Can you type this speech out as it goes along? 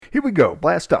Here we go,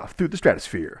 blast off through the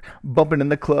stratosphere, bumping in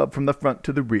the club from the front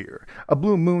to the rear. A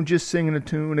blue moon just singing a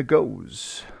tune, it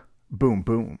goes boom,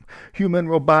 boom. Human,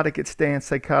 robotic, it stands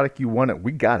psychotic, you want it, we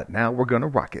got it, now we're gonna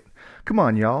rock it. Come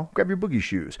on, y'all, grab your boogie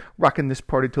shoes, rockin' this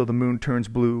party till the moon turns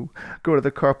blue. Go to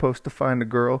the car post to find a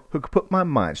girl who could put my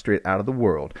mind straight out of the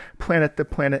world. Planet to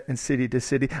planet and city to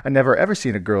city, I never ever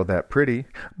seen a girl that pretty.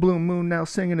 Blue moon now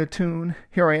singing a tune,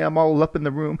 here I am all up in the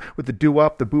room with the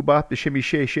doo-wop, the boo-bop, the shimmy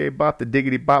shay shay bop, the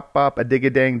diggity bop bop, a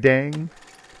dig-a-dang dang.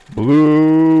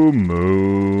 Blue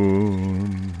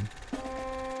moon.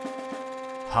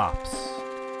 Hops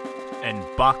and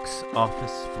box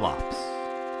office flops.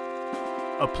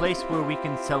 A place where we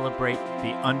can celebrate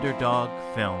the underdog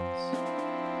films,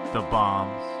 the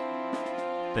bombs,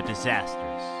 the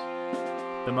disasters,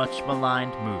 the much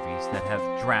maligned movies that have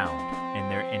drowned in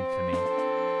their infamy.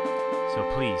 So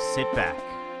please sit back,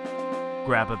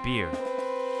 grab a beer,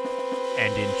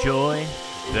 and enjoy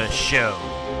the show.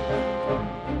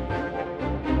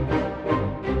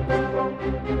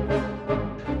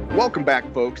 Welcome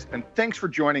back, folks, and thanks for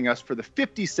joining us for the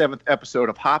 57th episode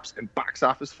of Hops and Box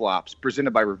Office Flops,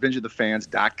 presented by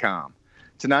RevengeOfTheFans.com.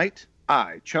 Tonight,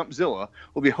 I, Chumpzilla,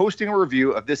 will be hosting a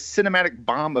review of this cinematic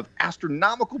bomb of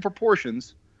astronomical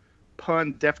proportions,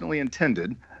 pun definitely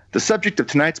intended. The subject of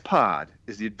tonight's pod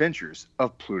is the adventures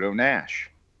of Pluto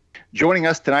Nash. Joining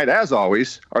us tonight, as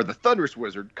always, are the Thunderous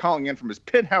Wizard, calling in from his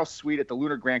penthouse suite at the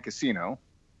Lunar Grand Casino.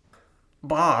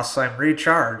 Boss, I'm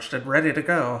recharged and ready to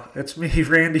go. It's me,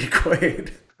 Randy Quaid.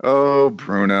 Oh,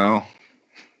 Bruno.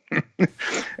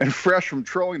 And fresh from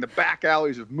trolling the back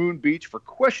alleys of Moon Beach for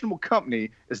questionable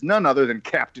company is none other than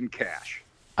Captain Cash.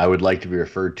 I would like to be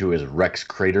referred to as Rex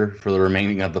Crater for the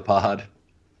remaining of the pod.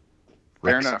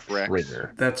 Fair enough, Rex.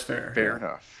 Crater. That's fair. Fair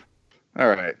enough.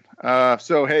 All right.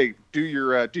 So, hey, do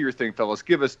your thing, fellas.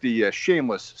 Give us the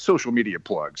shameless social media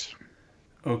plugs.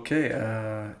 Okay.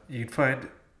 You can find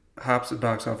Hops and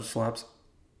Box Office Flops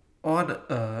on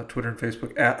Twitter and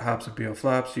Facebook at Hops and BO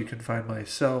Flops. You can find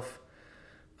myself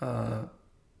in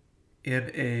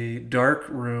a dark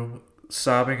room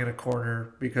sobbing in a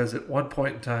corner because at one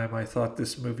point in time I thought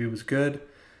this movie was good.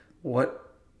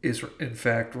 What is in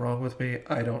fact wrong with me,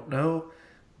 I don't know,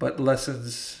 but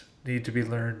lessons need to be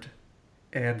learned,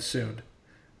 and soon.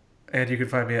 And you can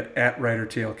find me at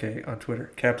WriterTLK on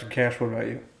Twitter. Captain Cash, what about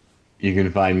you? You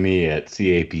can find me at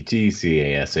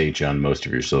CAPTCASH on most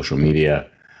of your social media.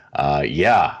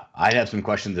 I'd have some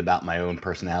questions about my own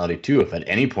personality too if at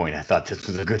any point I thought this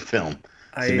was a good film.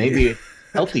 So maybe it's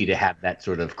healthy to have that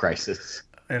sort of crisis.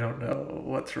 I don't know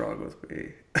what's wrong with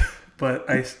me. But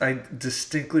I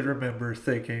distinctly remember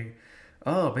thinking,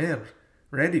 oh man,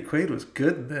 Randy Quaid was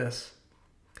good in this.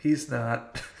 He's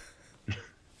not.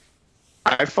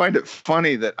 I find it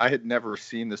funny that I had never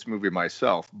seen this movie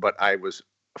myself, but I was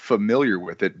familiar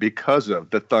with it because of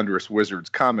the Thunderous Wizard's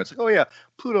comments. Like, oh yeah,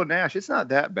 Pluto Nash, it's not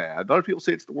that bad. A lot of people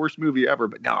say it's the worst movie ever,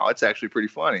 but no, it's actually pretty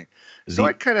funny. So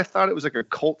I kind of thought it was like a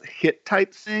cult hit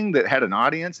type thing that had an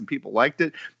audience and people liked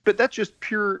it, but that's just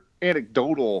pure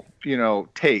anecdotal,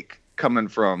 take coming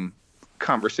from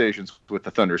conversations with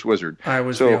the Thunderous Wizard. I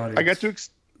was the audience. I got to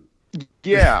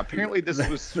apparently this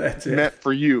was meant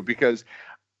for you because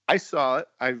I saw it.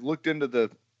 I looked into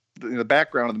the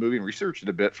background of the movie and researched it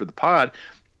a bit for the pod.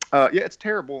 It's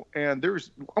terrible, and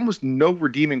there's almost no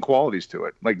redeeming qualities to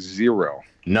it, like zero.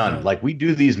 None. Like, we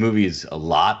do these movies a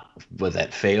lot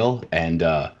that fail, and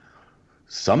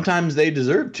sometimes they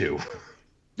deserve to.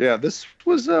 Yeah, this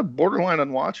was borderline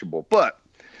unwatchable, but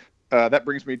that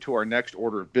brings me to our next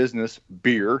order of business,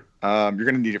 beer. You're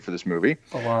going to need it for this movie.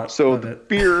 A lot. So the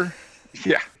beer,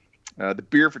 the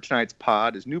beer for tonight's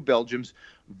pod is New Belgium's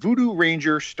Voodoo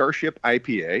Ranger Starship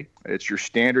IPA. It's your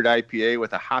standard IPA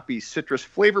with a hoppy citrus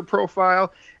flavor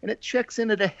profile, and it checks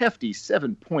in at a hefty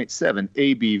 7.7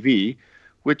 ABV,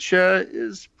 which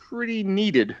is pretty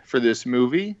needed for this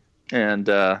movie. And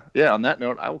on that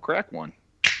note, I will crack one.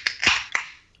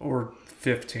 Or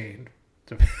 15.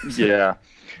 Yeah.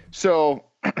 So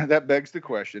that begs the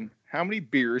question, how many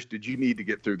beers did you need to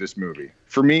get through this movie?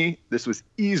 For me, this was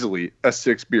easily a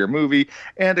 6-beer movie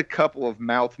and a couple of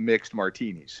mouth-mixed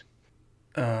martinis.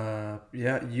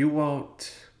 You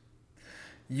won't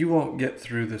get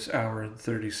through this hour and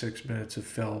 36 minutes of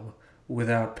film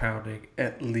without pounding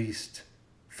at least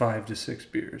 5 to 6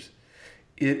 beers.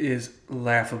 It is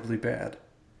laughably bad.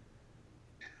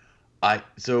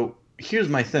 So here's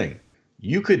my thing.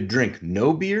 You could drink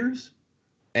no beers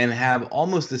and have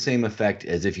almost the same effect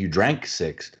as if you drank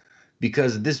 6,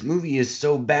 because this movie is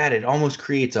so bad it almost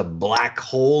creates a black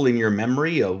hole in your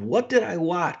memory of what did I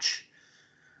watch?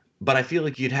 but I feel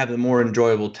like you'd have a more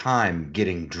enjoyable time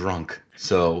getting drunk.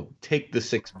 So take the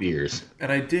 6 beers.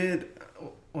 And I did,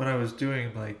 when I was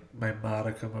doing like my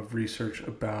modicum of research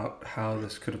about how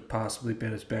this could have possibly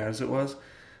been as bad as it was,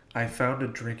 I found a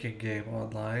drinking game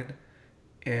online,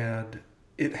 and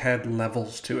it had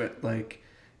levels to it. Like,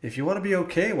 if you want to be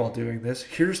okay while doing this,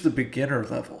 here's the beginner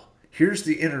level. Here's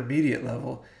the intermediate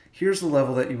level. Here's the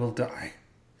level that you will die.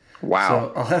 Wow.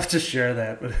 So I'll have to share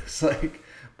that, but it's like,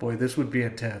 boy, this would be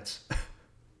intense.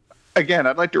 Again,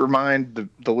 I'd like to remind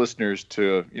the listeners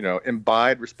to,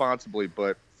 imbibe responsibly,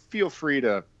 but feel free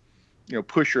to,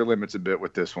 push your limits a bit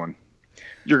with this one.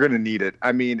 You're going to need it.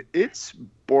 I mean, it's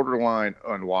borderline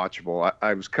unwatchable.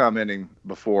 I was commenting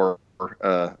before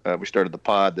we started the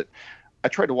pod that I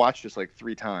tried to watch this like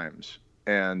 3 times.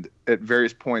 And at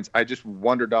various points, I just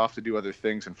wandered off to do other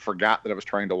things and forgot that I was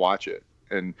trying to watch it.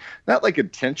 And not like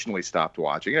intentionally stopped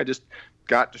watching. I just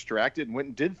got distracted and went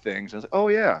and did things. I was like, oh,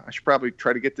 yeah, I should probably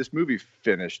try to get this movie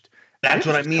finished. That's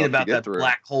what I mean about that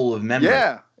black hole of memory.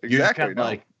 Yeah, exactly. You're just kind of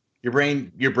like,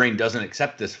 your brain doesn't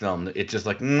accept this film. It's just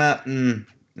like,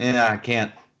 I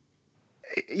can't.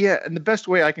 Yeah, and the best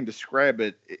way I can describe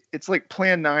it, it's like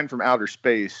Plan 9 from outer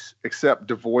space, except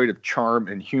devoid of charm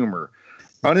and humor,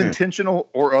 unintentional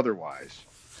or otherwise.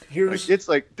 This movie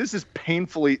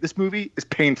is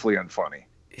painfully unfunny.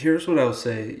 Here's what I'll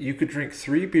say. You could drink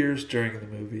 3 beers during the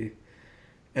movie,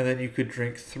 and then you could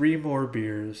drink 3 more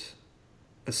beers,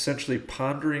 essentially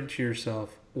pondering to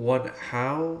yourself, one,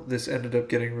 how this ended up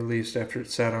getting released after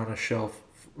it sat on a shelf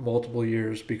multiple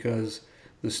years because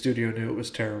the studio knew it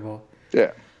was terrible.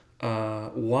 Yeah.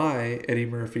 Why Eddie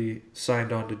Murphy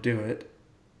signed on to do it.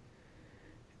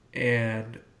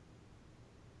 And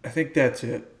I think that's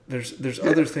it. There's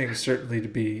other things certainly to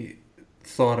be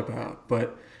thought about,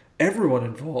 but everyone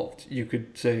involved, you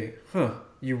could say,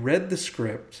 you read the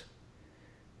script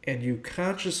and you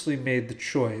consciously made the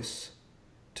choice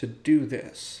to do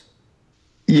this.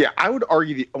 Yeah, I would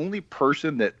argue the only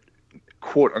person that,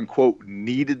 quote unquote,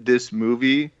 needed this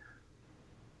movie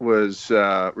was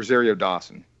Rosario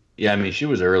Dawson. Yeah, I mean, she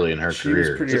was early in her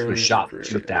career. This was shot in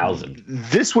 2000.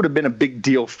 This would have been a big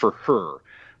deal for her.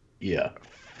 Yeah.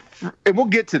 And we'll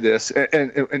get to this,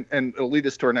 and it'll lead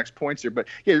us to our next points here. But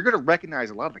yeah, you're going to recognize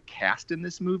a lot of the cast in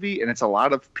this movie, and it's a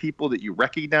lot of people that you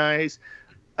recognize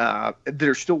that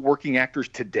are still working actors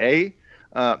today.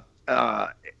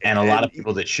 And a lot of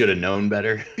people that should have known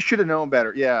better. Should have known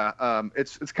better, yeah.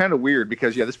 It's kind of weird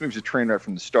because, yeah, this movie's a train wreck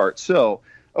from the start. So,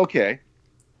 okay,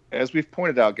 as we've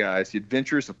pointed out, guys, The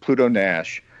Adventures of Pluto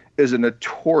Nash is a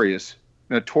notorious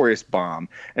bomb,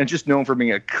 and just known for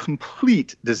being a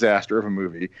complete disaster of a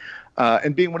movie,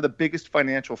 and being one of the biggest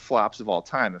financial flops of all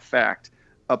time. In fact,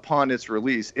 upon its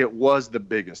release, it was the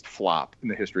biggest flop in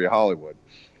the history of Hollywood.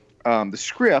 The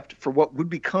script for what would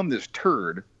become this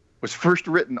turd was first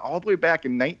written all the way back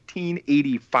in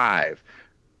 1985.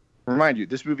 Remind you,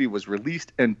 this movie was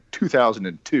released in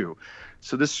 2002.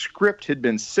 So this script had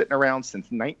been sitting around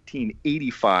since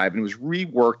 1985 and was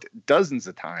reworked dozens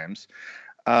of times.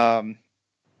 And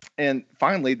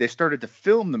finally, they started to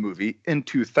film the movie in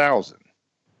 2000.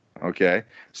 Okay,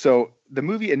 so the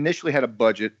movie initially had a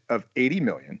budget of $80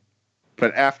 million,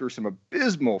 but after some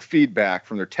abysmal feedback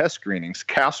from their test screenings,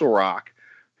 Castle Rock,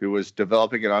 who was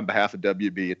developing it on behalf of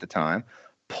WB at the time,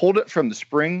 pulled it from the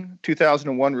spring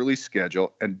 2001 release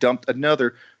schedule and dumped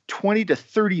another $20 to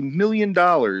 $30 million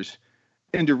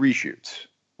into reshoots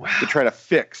to try to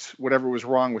fix whatever was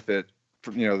wrong with it,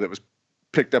 that was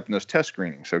picked up in those test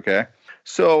screenings. Okay,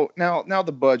 so now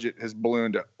the budget has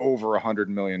ballooned to over $100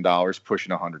 million,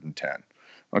 pushing 110.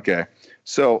 Okay,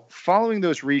 so following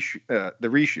those the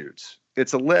reshoots,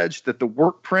 it's alleged that the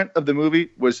work print of the movie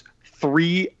was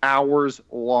 3 hours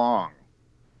long.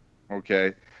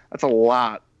 Okay, that's a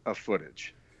lot of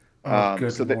footage.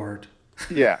 Good Lord.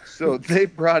 So they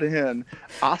brought in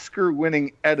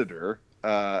Oscar-winning editor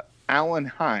Alan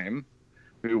Hyme,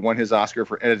 who won his Oscar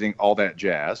for editing All That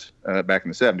Jazz back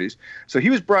in the 70s. So he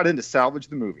was brought in to salvage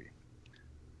the movie.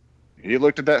 He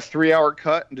looked at that 3-hour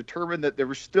cut and determined that there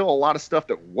was still a lot of stuff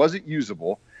that wasn't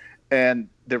usable and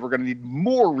they were going to need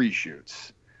more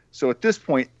reshoots. So at this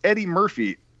point, Eddie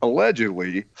Murphy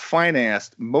allegedly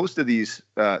financed most of these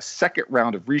second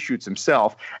round of reshoots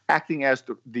himself, acting as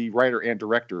the writer and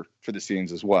director for the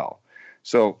scenes as well.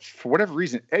 So for whatever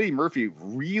reason, Eddie Murphy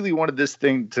really wanted this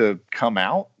thing to come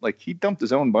out. Like, he dumped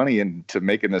his own money into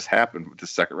making this happen with the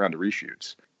second round of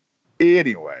reshoots.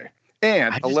 Anyway,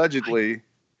 and allegedly,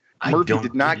 Murphy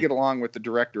did not get along with the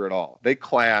director at all. They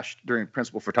clashed during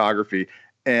principal photography,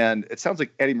 and it sounds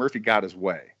like Eddie Murphy got his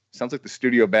way. Sounds like the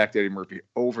studio backed Eddie Murphy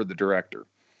over the director.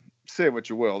 say what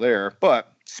you will there.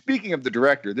 But speaking of the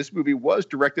director, this movie was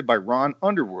directed by Ron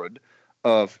Underwood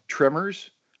of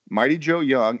Tremors, Mighty Joe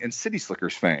Young, and City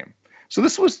Slickers fame. So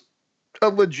this was a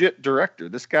legit director.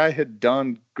 This guy had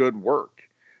done good work.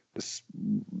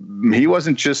 He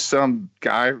wasn't just some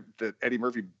guy that Eddie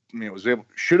Murphy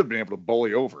should have been able to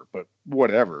bully over, but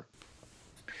whatever.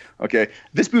 Okay,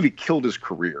 this movie killed his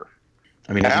career.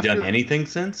 I mean, has he done anything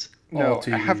since? No,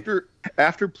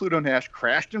 after Pluto Nash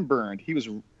crashed and burned, he was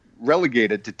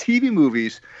relegated to TV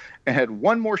movies and had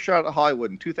one more shot at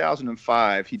Hollywood in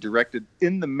 2005. He directed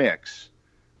In the Mix.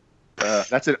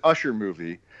 That's an Usher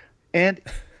movie. And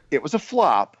it was a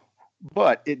flop,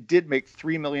 but it did make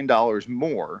 $3 million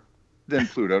more than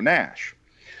Pluto Nash.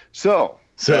 So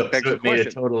it made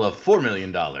a total of $4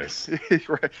 million.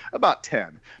 Right, about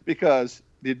 10, because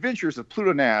The Adventures of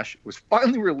Pluto Nash was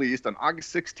finally released on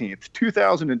August 16th,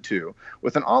 2002,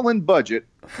 with an all-in budget,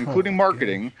 including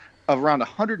marketing, of around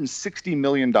 $160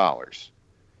 million.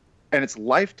 And its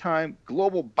lifetime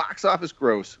global box office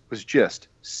gross was just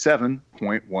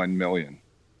 $7.1 million.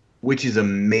 Which is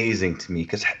amazing to me,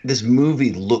 because this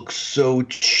movie looks so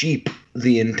cheap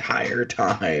the entire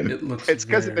time. It looks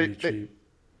very cheap.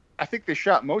 I think they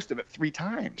shot most of it 3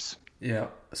 times. Yeah.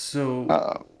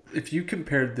 So if you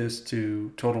compared this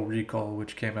to Total Recall,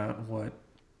 which came out in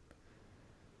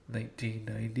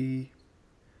 1990?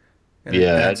 And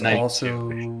that's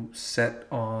also set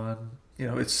on,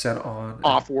 it's set on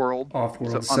Off-world,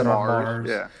 set on Mars.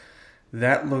 Yeah.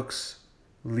 That looks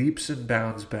leaps and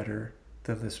bounds better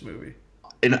than this movie.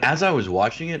 And as I was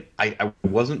watching it, I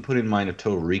wasn't put in mind of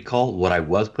Total Recall. What I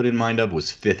was put in mind of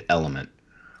was Fifth Element.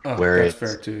 Where that's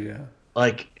fair too,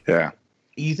 yeah.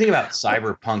 You think about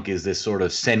cyberpunk as this sort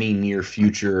of semi-near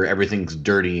future, everything's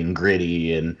dirty and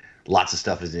gritty and lots of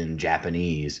stuff is in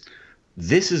Japanese.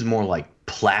 This is more like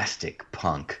plastic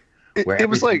punk, where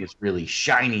everything is really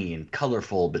shiny and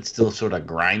colorful but still sort of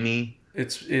grimy.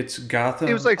 It's Gotham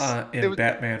and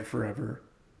Batman Forever.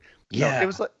 Yeah. No,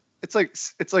 it's like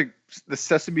the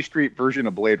Sesame Street version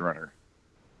of Blade Runner.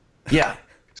 Yeah.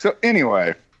 So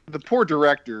anyway, the poor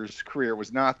director's career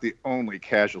was not the only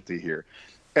casualty here.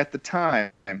 At the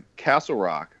time, Castle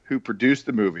Rock, who produced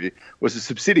the movie, was a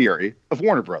subsidiary of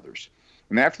Warner Brothers.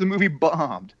 And after the movie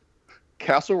bombed,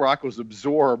 Castle Rock was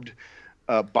absorbed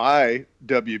by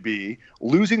WB,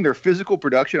 losing their physical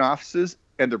production offices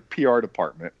and their PR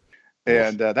department.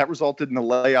 And that resulted in the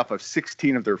layoff of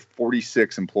 16 of their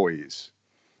 46 employees.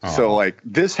 So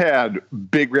this had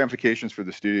big ramifications for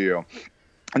the studio.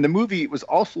 And the movie was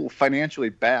also financially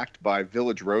backed by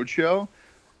Village Roadshow.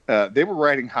 They were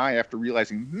riding high after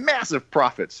realizing massive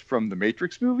profits from the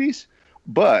Matrix movies.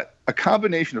 But a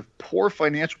combination of poor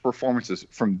financial performances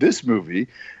from this movie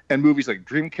and movies like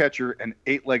Dreamcatcher and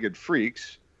Eight-Legged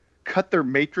Freaks cut their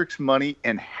Matrix money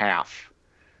in half.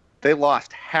 They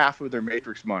lost half of their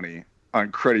Matrix money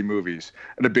on cruddy movies,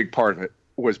 and a big part of it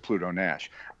was Pluto Nash.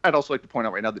 I'd also like to point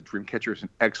out right now that Dreamcatcher is an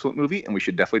excellent movie, and we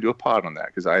should definitely do a pod on that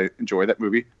because I enjoy that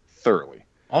movie thoroughly.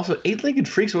 Also, Eight-Legged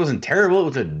Freaks wasn't terrible. It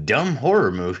was a dumb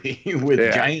horror movie with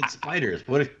giant spiders.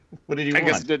 What did you want? I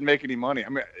guess it didn't make any money. I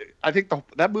mean, I think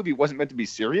that movie wasn't meant to be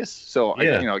serious, so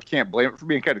I can't blame it for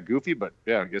being kind of goofy, but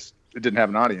yeah, I guess it didn't have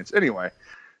an audience. Anyway,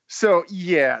 so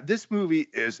yeah, this movie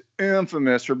is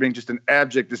infamous for being just an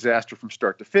abject disaster from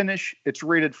start to finish. It's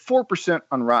rated 4%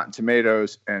 on Rotten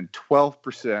Tomatoes and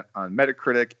 12% on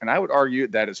Metacritic, and I would argue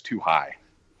that is too high.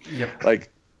 Yep.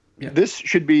 This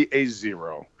should be a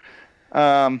 0.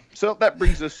 So that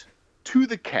brings us to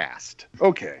the cast.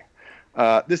 Okay.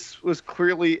 This was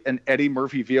clearly an Eddie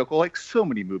Murphy vehicle, like so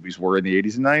many movies were in the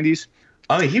 80s and 90s.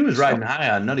 I mean, he was riding high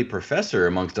on Nutty Professor,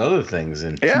 amongst other things,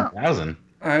 in 2000.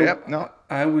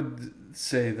 I would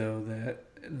say, though, that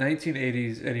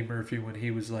 1980s Eddie Murphy, when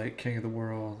he was like King of the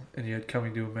World, and you had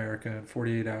Coming to America and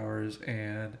 48 Hours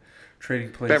and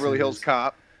Trading Places. Beverly Hills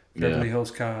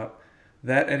Cop.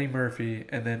 That Eddie Murphy,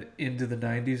 and then into the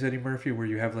 90s Eddie Murphy, where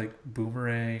you have like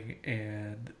Boomerang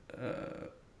and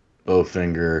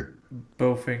Bowfinger,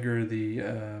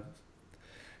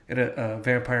 in a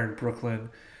Vampire in Brooklyn.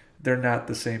 They're not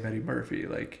the same Eddie Murphy.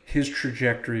 Like, his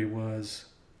trajectory was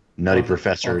Nutty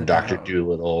Professor, Dr.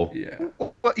 Dolittle. Yeah.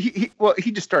 Well,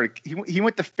 he just started. He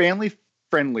went the family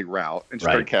friendly route and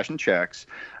started cashing checks.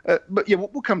 But yeah,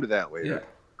 we'll come to that later.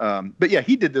 Yeah. But yeah,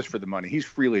 he did this for the money. He's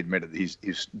freely admitted that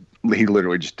he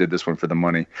literally just did this one for the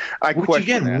money.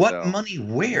 Money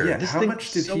where? Yeah, this how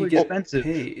much did he get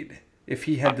paid if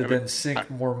he had to then sink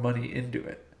more more money into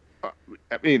it?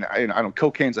 I mean, I don't.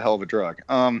 Cocaine's a hell of a drug.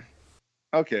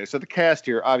 Okay, so the cast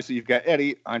here, obviously you've got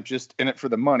Eddie. I'm just in it for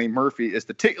the money. Murphy is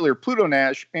the titular Pluto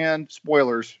Nash, and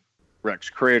spoilers, Rex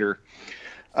Crater.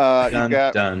 Dun,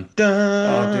 got dun, Oh,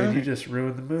 dun. dude, you just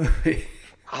ruined the movie.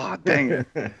 oh dang it.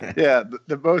 Yeah,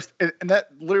 the most and that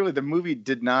literally the movie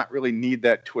did not really need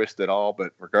that twist at all,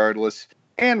 but regardless.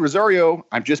 And Rosario,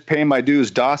 I'm just paying my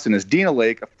dues. Dawson is Dina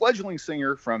Lake, a fledgling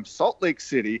singer from Salt Lake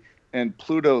City and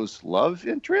Pluto's love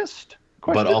interest.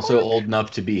 But also mark? old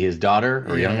enough to be his daughter,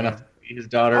 or young Yeah. enough to be his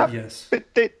daughter. Yes. But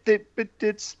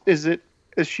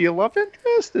is she a love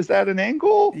interest? Is that an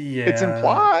angle? Yeah. It's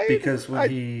implied. Because when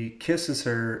he kisses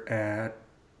her at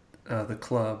the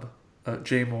club,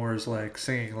 Jay Moore's like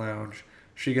singing lounge,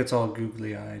 she gets all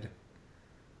googly eyed.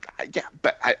 Yeah,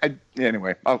 but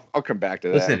anyway, I'll come back to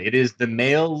that. Listen, it is the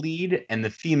male lead and the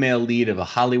female lead of a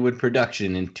Hollywood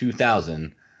production in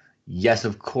 2000. Yes,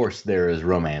 of course there is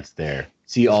romance there.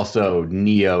 See also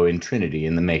Neo and Trinity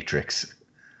in The Matrix.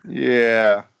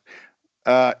 Yeah.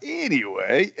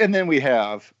 Anyway, and then we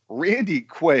have Randy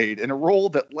Quaid in a role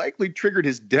that likely triggered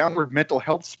his downward mental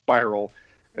health spiral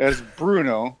as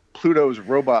Bruno, Pluto's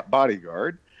robot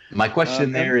bodyguard. My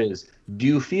question there is, do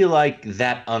you feel like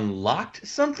that unlocked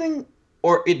something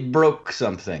or it broke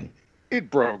something? It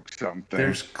broke something.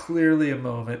 There's clearly a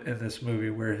moment in this movie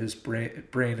where his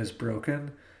brain is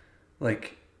broken,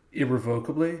 like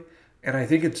irrevocably, and I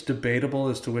think it's debatable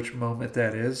as to which moment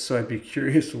that is, so I'd be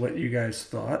curious what you guys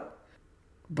thought.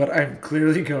 But I'm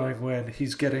clearly going when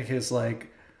he's getting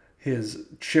his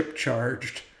chip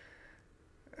charged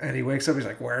and he wakes up, he's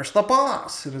like, "Where's the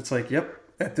boss?" And it's like, yep,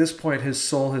 at this point his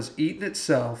soul has eaten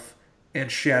itself and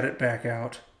shat it back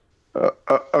out.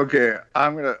 Okay,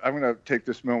 I'm gonna take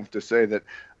this moment to say that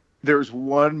there's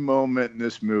one moment in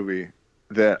this movie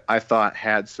that I thought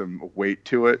had some weight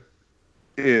to it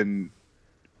in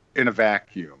a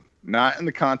vacuum, not in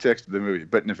the context of the movie,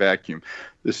 but in a vacuum.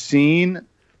 The scene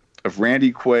of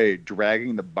Randy Quaid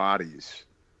dragging the bodies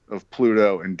of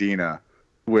Pluto and Dina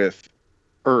with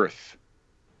Earth,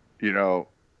 in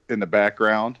the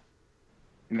background,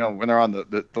 when they're on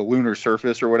the lunar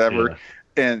surface or whatever. Yeah.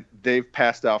 And they've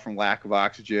passed out from lack of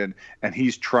oxygen, and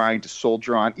he's trying to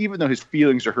soldier on, even though his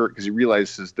feelings are hurt because he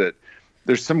realizes that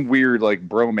there's some weird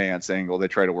bromance angle they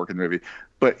try to work in the movie.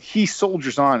 But he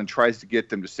soldiers on and tries to get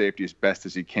them to safety as best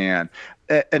as he can.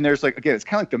 And there's again, it's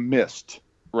kind of like The Mist,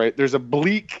 right? There's a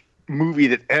bleak movie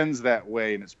that ends that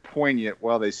way, and it's poignant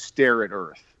while they stare at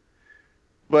Earth.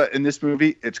 But in this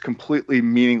movie, it's completely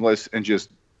meaningless and just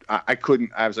I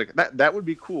was like, that would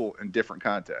be cool in different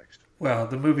context. Well,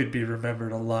 the movie'd be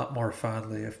remembered a lot more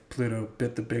fondly if Pluto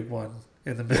bit the big one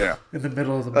in the middle, in the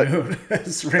middle of the moon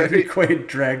as Randy Quaid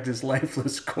dragged his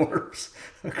lifeless corpse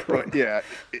across. Yeah.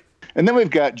 And then we've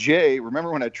got Jay.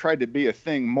 Remember when I tried to be a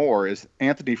thing more as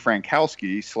Anthony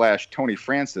Frankowski / Tony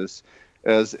Francis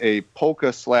as a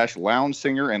polka / lounge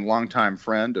singer and longtime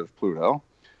friend of Pluto.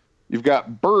 You've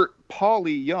got Bert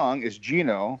Paulie Young as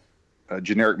Gino, a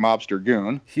generic mobster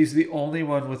goon. He's the only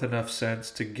one with enough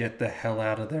sense to get the hell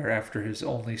out of there after his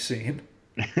only scene.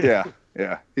 Yeah.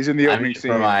 He's in the opening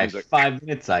scene. For my 5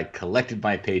 minutes, I collected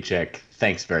my paycheck.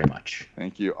 Thanks very much.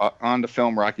 Thank you. On to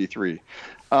film Rocky 3.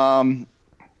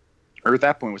 Or at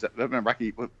that point, was that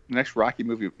Rocky? The next Rocky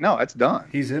movie? No, that's done.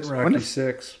 He's in Rocky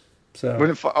 6. So when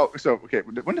did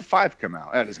 5 come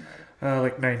out? That doesn't matter.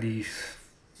 Like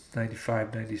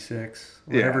 95, 96.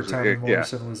 Whenever Tommy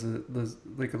Morrison was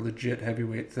like a legit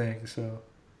heavyweight thing. So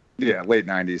yeah, late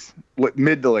 90s,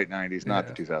 mid to late 90s, not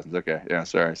the 2000s. Okay, yeah,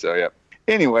 sorry. So yeah.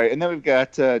 Anyway, and then we've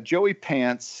got Joey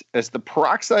Pants as the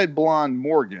peroxide blonde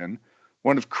Morgan,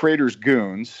 one of Crater's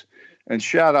goons. And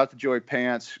shout out to Joey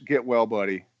Pants. Get well,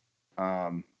 buddy.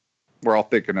 We're all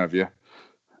thinking of you.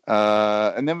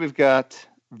 And then we've got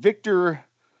Victor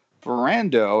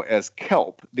Ferrando as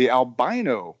Kelp, the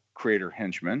albino Crater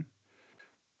henchman.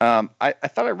 I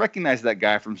thought I recognized that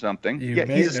guy from something.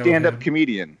 He's a stand-up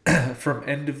comedian. From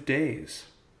End of Days.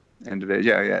 End of Days,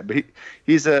 yeah. But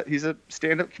he's a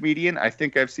stand-up comedian. I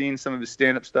think I've seen some of his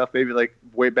stand-up stuff, maybe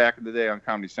way back in the day on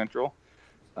Comedy Central.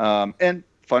 And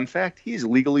fun fact, he's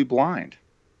legally blind.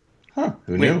 Huh?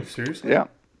 Who knew? Wait, seriously?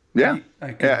 Yeah.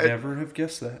 I could never have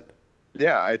guessed that.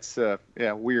 Yeah, it's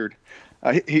weird.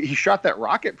 He shot that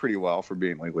rocket pretty well for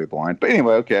being legally blind. But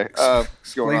anyway, okay.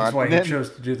 Explains why he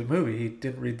chose to do the movie. He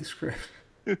didn't read the script.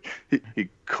 he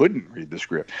couldn't read the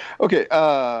script. Okay.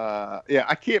 I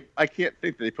can't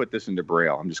think that they put this into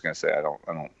Braille. I'm just gonna say I don't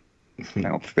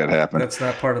think that happened. That's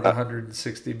not part of the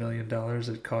 $160 million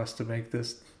it cost to make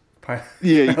this.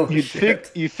 Yeah, you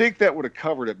think that would have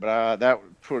covered it, but that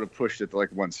would have pushed it to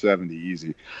 170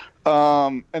 easy.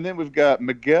 And then we've got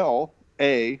Miguel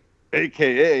A,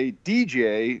 aka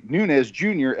DJ Nunez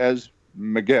Jr. as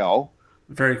Miguel.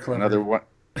 Very clever. Another one.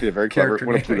 Yeah, very clever.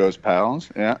 One of Pluto's pals.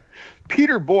 Yeah.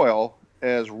 Peter Boyle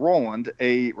as Roland,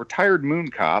 a retired moon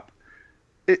cop.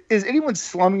 Is anyone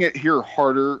slumming it here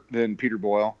harder than Peter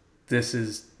Boyle? This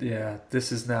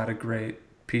is not a great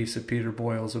piece of Peter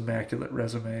Boyle's immaculate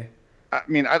resume. I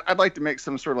mean, I'd like to make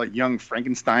some sort of like young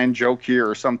Frankenstein joke here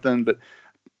or something, but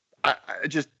I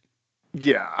just,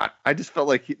 yeah, I just felt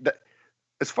like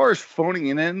as far as phoning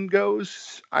it in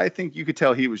goes, I think you could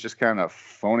tell he was just kind of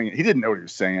phoning it. He didn't know what he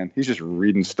was saying. He's just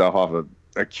reading stuff off of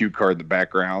a cue card in the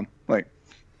background. Like,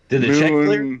 did the check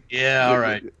clear? Yeah, all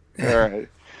right. All right.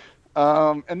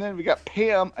 And then we got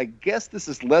Pam. I guess this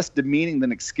is less demeaning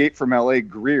than Escape from L.A.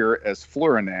 Greer as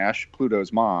Flora Nash,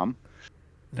 Pluto's mom.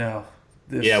 No.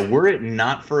 Yeah, were it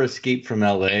not for Escape from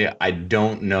L.A., I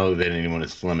don't know that anyone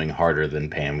is slimming harder than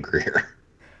Pam Grier.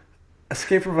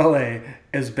 Escape from L.A.,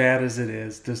 as bad as it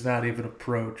is, does not even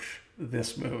approach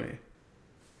this movie.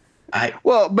 But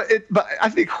I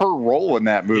think her role in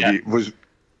that movie was...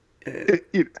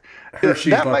 Hershey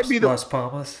that might be Las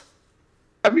Palmas.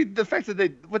 I mean, the fact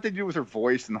that what they do with her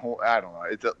voice and the whole... I don't know.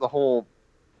 It's the whole...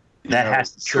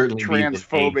 has to certainly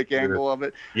transphobic be angle of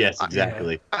it. Yes,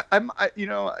 exactly.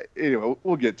 Anyway,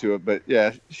 we'll get to it, but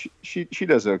yeah, she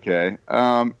does okay.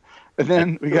 And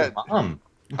then we got Mom.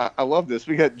 I love this.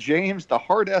 We got James, the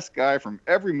hard-ass guy from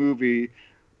every movie,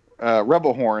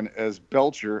 Rebel Horn as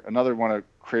Belcher, another one of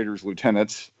Crater's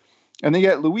lieutenants, and then you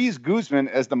got Luis Guzman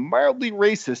as the mildly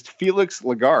racist Felix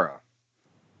Legara.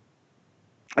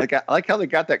 I like how they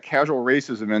got that casual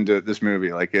racism into this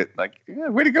movie. Way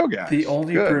to go, guys. The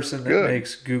only person that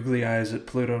makes googly eyes at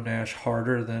Pluto Nash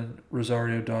harder than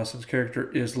Rosario Dawson's character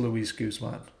is Luis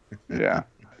Guzman. Yeah.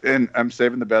 And I'm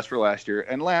saving the best for last year.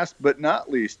 And last but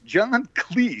not least, John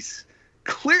Cleese,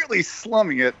 clearly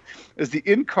slumming it as the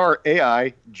in-car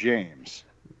AI James.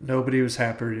 Nobody was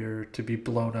happier to be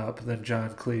blown up than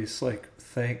John Cleese. Like,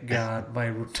 thank God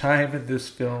my time in this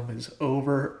film is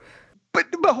over. But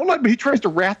hold on, he tries to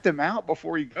rat them out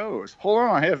before he goes. Hold on,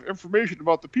 I have information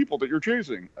about the people that you're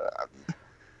chasing.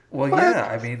 Well, yeah,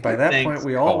 I mean, by that point,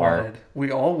 we all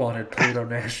wanted Pluto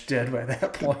Nash dead. By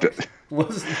that point, it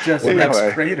wasn't just next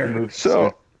Crater.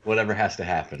 So whatever has to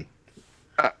happen.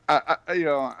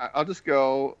 I'll just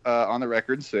go on the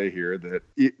record and say here that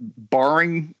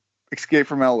barring Escape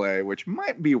from L.A., which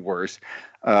might be worse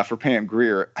for Pam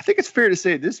Grier, I think it's fair to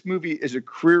say this movie is a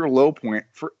career low point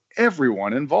for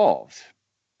everyone involved.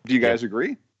 Do you guys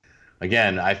agree?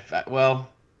 Again,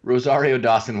 Rosario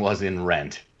Dawson was in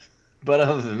Rent. But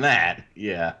other than that,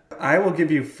 yeah. I will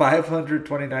give you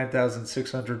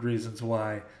 529,600 reasons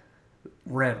why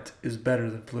Rent is better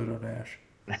than Pluto Nash.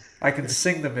 I can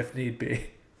sing them if need be.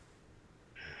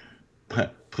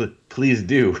 Please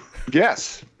do.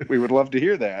 Yes, we would love to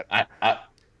hear that.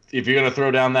 If you're going to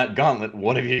throw down that gauntlet,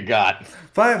 what have you got?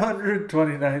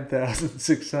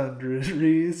 529,600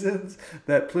 reasons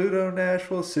that Pluto Nash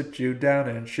will sit you down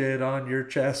and shit on your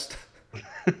chest.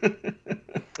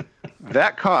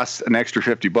 That costs an extra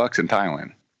 $50 in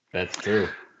Thailand. That's true.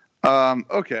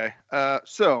 Okay.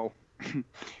 So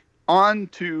on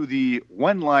to the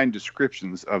one-line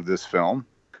descriptions of this film.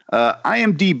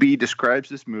 IMDb describes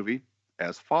this movie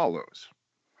as follows.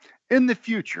 In the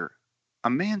future, a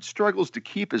man struggles to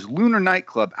keep his lunar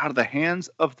nightclub out of the hands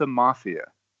of the mafia.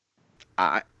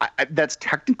 That's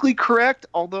technically correct,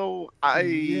 although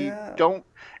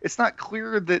it's not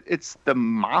clear that it's the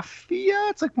mafia.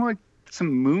 It's like more like some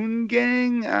moon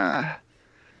gang. I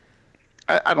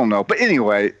don't know. But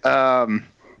anyway,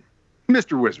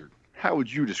 Mr. Wizard, how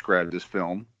would you describe this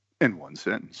film in one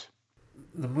sentence?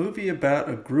 The movie about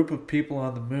a group of people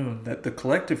on the moon that the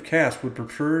collective cast would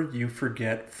prefer you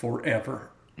forget forever.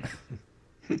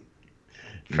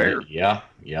 Fair. Yeah.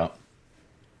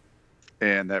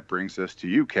 And that brings us to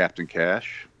you, Captain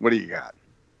Cash. What do you got?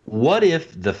 What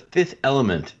if The Fifth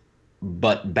Element,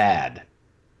 but bad?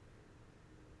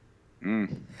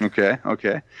 Okay.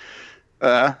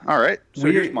 All right.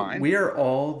 So here's mine. We are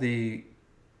all the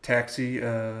taxi,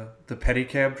 the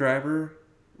pedicab driver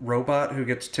robot who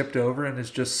gets tipped over and is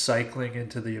just cycling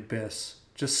into the abyss.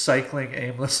 Just cycling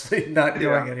aimlessly, not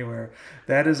going anywhere.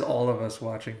 That is all of us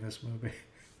watching this movie.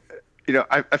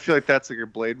 I feel like that's like a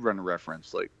Blade Runner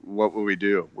reference. Like, what would we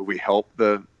do? Would we help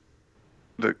the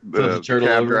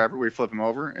cab driver? We flip him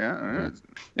over? Yeah.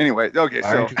 Anyway, okay.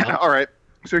 So, all right.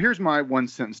 So here's my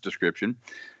one-sentence description.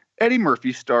 Eddie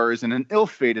Murphy stars in an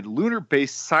ill-fated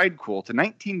lunar-based sidequel to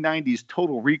 1990's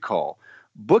Total Recall,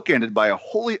 bookended by a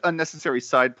wholly unnecessary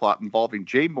side plot involving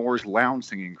Jay Moore's lounge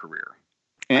singing career.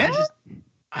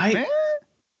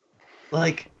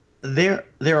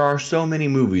 There are so many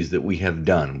movies that we have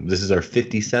done. This is our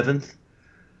 57th.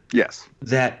 Yes.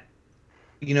 That,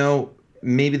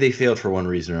 maybe they failed for one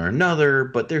reason or another,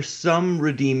 but there's some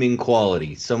redeeming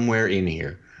quality somewhere in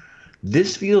here.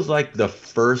 This feels like the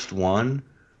first one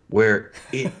where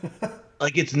it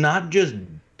like it's not just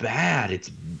bad, it's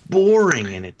boring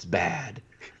and it's bad.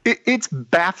 It's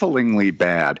bafflingly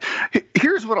bad.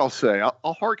 Here's what I'll say.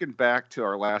 I'll harken back to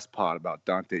our last pod about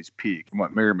Dante's Peak and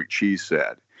what Mayor McCheese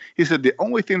said. He said the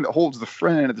only thing that holds the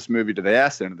front end of this movie to the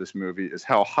ass end of this movie is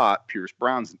how hot Pierce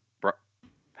Brosnan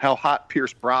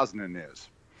is.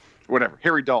 Whatever,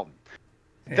 Harry Dalton.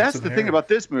 That's the thing about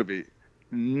this movie.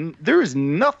 There is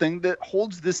nothing that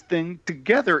holds this thing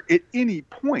together at any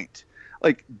point.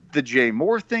 Like the Jay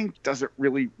Moore thing doesn't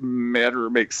really matter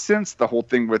or make sense. The whole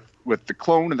thing with the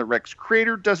clone and the Rex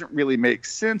Crater doesn't really make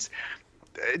sense.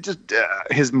 It just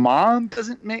his mom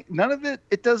doesn't make none of it.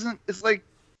 It doesn't. It's like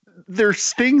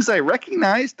there's things I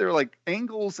recognize. They're like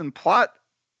angles and plot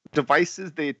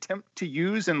devices they attempt to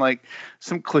use and like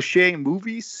some cliche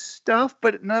movie stuff,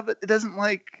 but none of it. It doesn't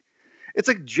like. It's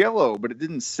like Jell-O, but it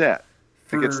didn't set.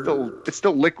 Like it's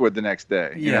still liquid the next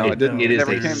day. You know, it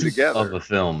never came together. Of a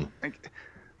film.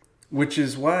 Which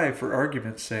is why, for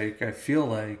argument's sake, I feel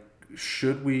like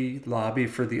should we lobby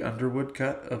for the Underwood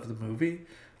cut of the movie?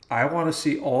 I want to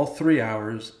see all 3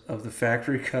 hours of the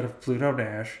factory cut of Pluto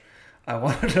Nash. I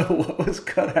want to know what was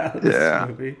cut out of this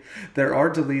movie. There are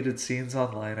deleted scenes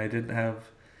online. I couldn't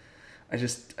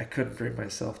bring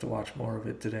myself to watch more of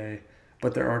it today,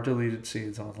 but there are deleted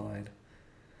scenes online.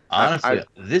 Honestly,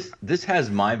 this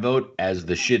has my vote as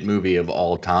the shit movie of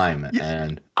all time. Yeah,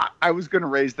 and I was going to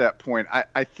raise that point.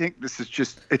 I think this is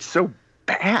just, it's so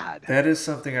bad. That is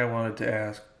something I wanted to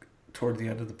ask toward the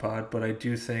end of the pod, but I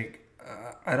do think,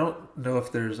 I don't know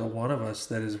if there's a one of us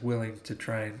that is willing to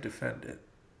try and defend it.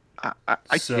 I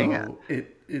can't.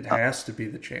 It has to be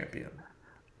the champion.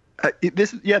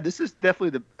 This is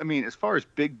definitely as far as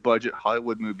big budget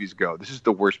Hollywood movies go, this is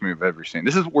the worst movie I've ever seen.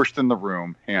 This is worse than The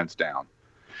Room, hands down.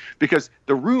 Because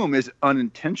The Room is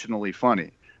unintentionally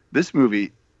funny. This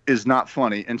movie is not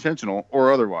funny, intentional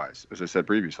or otherwise, as I said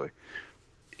previously.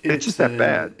 It's just that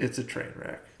bad. It's a train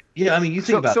wreck. Yeah, I mean, you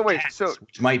think about Cats,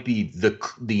 which might be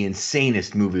the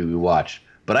insanest movie we watch,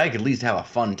 but I could at least have a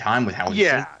fun time with how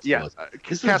insane this was.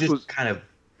 This was just kind of,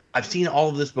 I've seen all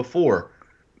of this before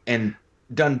and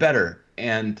done better,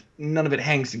 and none of it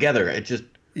hangs together. It just...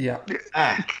 Yeah.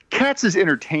 Cats is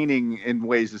entertaining in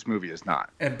ways this movie is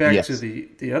not. And back to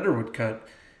the Underwood cut,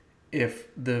 if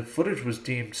the footage was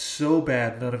deemed so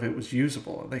bad none of it was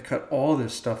usable, and they cut all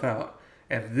this stuff out,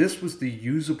 and this was the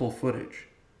usable footage.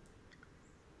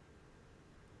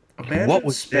 Imagine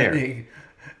spending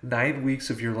 9 weeks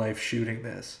of your life shooting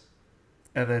this,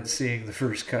 and then seeing the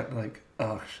first cut and like,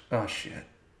 oh shit.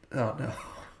 Oh no.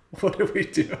 What did we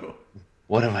do?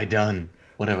 What have I done?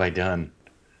 What have I done?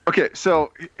 Okay,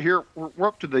 so here we're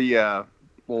up to the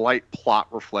light plot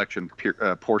reflection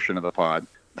portion of the pod.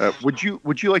 Would you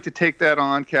like to take that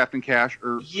on, Captain Cash?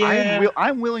 Or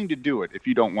I'm willing to do it if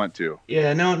you don't want to.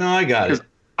 Yeah, no, I got it.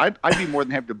 I'd be more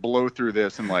than happy to blow through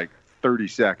this in like 30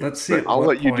 seconds. Let's see. I'll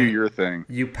let you do your thing.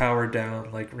 You power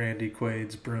down like Randy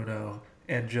Quaid's Bruno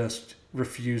and just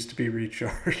refuse to be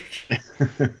recharged.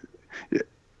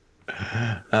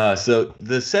 So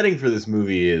the setting for this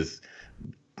movie is,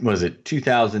 was it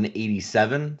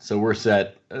 2087? So we're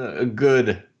set a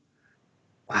good...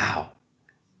 Wow.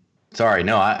 Sorry,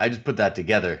 no, I just put that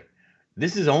together.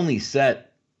 This is only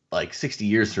set like 60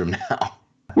 years from now.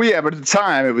 Well, yeah, but at the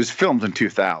time it was filmed in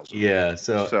 2000. Yeah,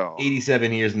 so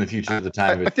 87 years in the future at the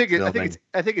time. I think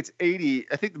it's 80.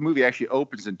 I think the movie actually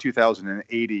opens in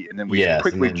 2080, and then we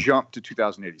quickly jump to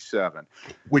 2087.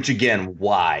 Which again,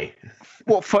 why?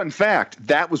 Well, fun fact,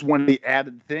 that was one of the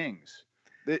added things.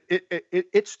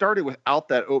 It started without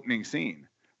that opening scene.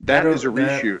 That is a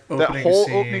reshoot. That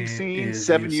whole opening scene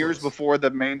 7 years before the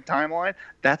main timeline,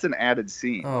 that's an added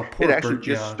scene. Oh, poor it actually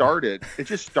just started. It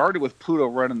just started with Pluto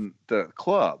running the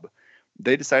club.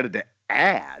 They decided to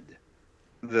add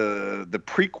the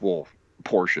prequel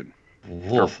portion,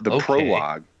 the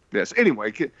prologue. Yes.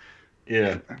 Anyway.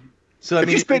 Yeah. So if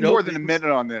you spend more than a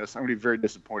minute on this, I'm going to be very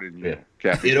disappointed in you,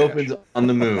 Captain. It opens on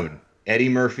the moon. Eddie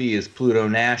Murphy is Pluto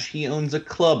Nash. He owns a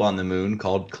club on the moon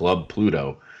called Club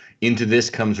Pluto. Into this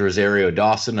comes Rosario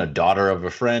Dawson, a daughter of a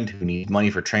friend who needs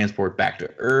money for transport back to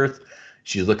Earth.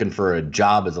 She's looking for a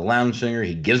job as a lounge singer.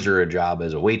 He gives her a job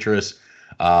as a waitress.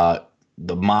 The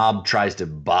mob tries to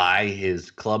buy his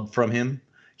club from him.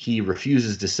 He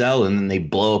refuses to sell, and then they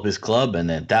blow up his club. And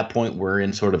at that point, we're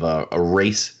in sort of a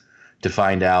race to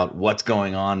find out what's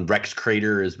going on. Rex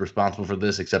Crater is responsible for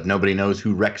this, except nobody knows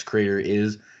who Rex Crater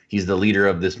is. He's the leader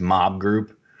of this mob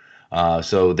group.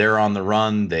 So they're on the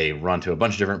run. They run to a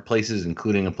bunch of different places,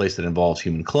 including a place that involves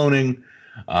human cloning,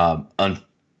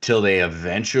 until they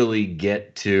eventually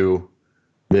get to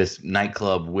this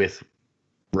nightclub with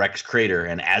Rex Crater.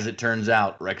 And as it turns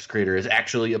out, Rex Crater is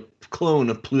actually a clone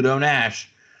of Pluto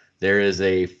Nash. There is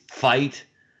a fight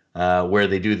where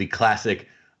they do the classic,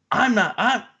 I'm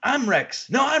Rex.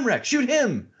 No, I'm Rex. Shoot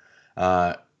him.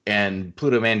 And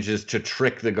Pluto manages to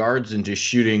trick the guards into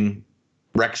shooting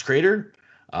Rex Crater.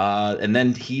 And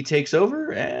then he takes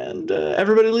over, and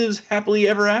everybody lives happily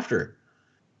ever after.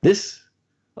 There's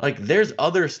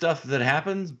other stuff that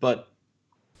happens, but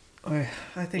I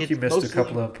think you missed a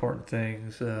couple of important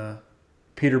things.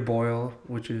 Peter Boyle,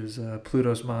 which is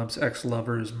Pluto's mom's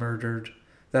ex-lover, is murdered.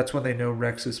 That's when they know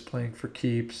Rex is playing for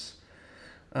keeps.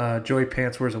 Joey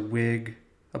Pants wears a wig,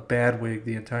 a bad wig,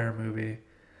 the entire movie.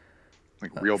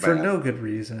 Like real bad. For no good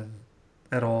reason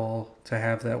at all to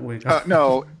have that wig on.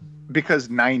 No, because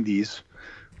 90s.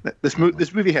 This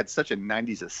movie had such a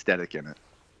 90s aesthetic in it.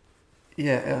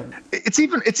 Yeah. It's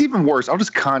even worse. I'll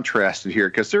just contrast it here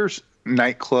because there's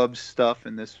nightclub stuff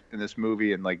in this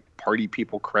movie and like party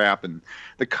people crap, and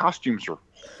the costumes are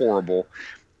horrible.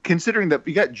 Considering that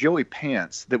we got Joey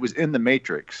Pants that was in The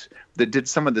Matrix that did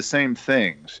some of the same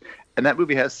things, and that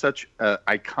movie has such an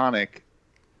iconic,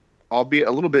 albeit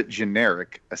a little bit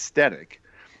generic aesthetic,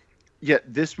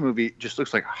 yet this movie just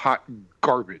looks like hot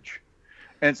garbage.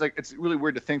 And it's really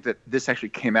weird to think that this actually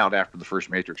came out after the first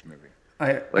Matrix movie.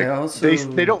 I also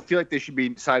they don't feel like they should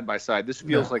be side by side. This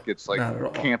feels like it's like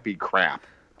campy crap.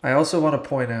 I also want to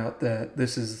point out that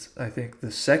this is, I think,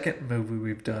 the second movie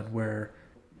we've done where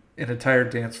an entire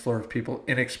dance floor of people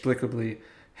inexplicably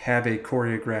have a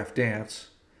choreographed dance.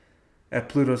 At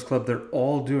Pluto's Club, they're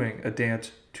all doing a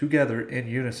dance together in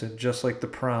unison, just like the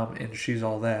prom in She's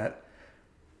All That.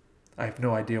 I have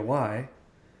no idea why.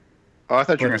 Oh, I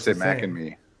thought you were going to say Mac and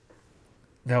Me.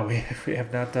 No, we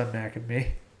have not done Mac and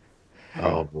Me.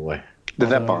 Oh, boy. Did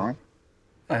that bomb?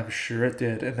 I'm sure it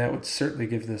did, and that would certainly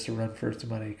give this a run for its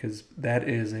money, because that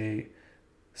is a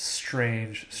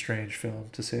strange film,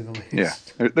 to say the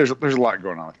least. Yeah, there's a lot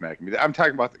going on with Mac and Me. I'm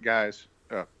talking about the guys,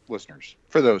 listeners,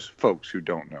 for those folks who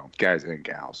don't know, guys and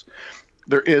gals.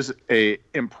 There is a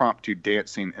impromptu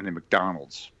dance scene in a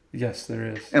McDonald's. Yes, there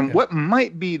is. And what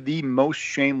might be the most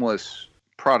shameless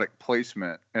product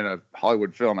placement in a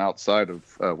Hollywood film outside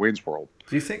of Wayne's World.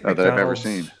 Do you think that I've ever McDonald's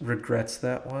seen. regrets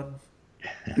that one?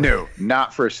 No,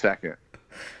 not for a second.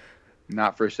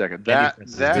 Not for a second.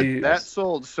 That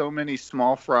sold so many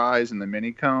small fries and the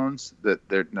mini cones that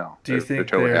they're no. Do you think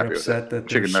totally they're happy upset with that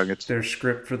chicken nuggets? Their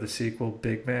script for the sequel,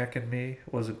 Big Mac and Me,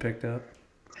 wasn't picked up?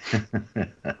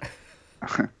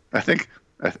 I think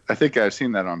I've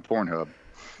seen that on Pornhub.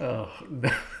 Oh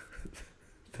no.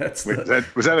 Was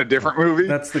that a different movie?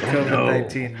 That's the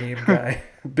COVID-19 meme guy.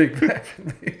 Big Mac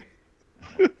and Me.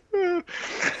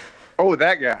 Oh,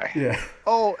 that guy. Yeah.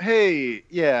 Oh, hey,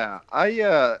 yeah.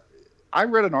 I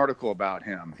read an article about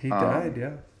him. He died,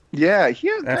 yeah. Yeah, he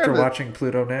had after watching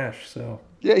Pluto Nash, so.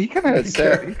 Yeah, he kind of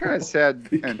had sad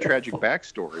and tragic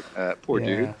backstory. Poor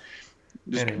dude.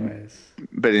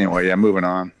 But anyway, yeah. Moving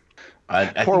on.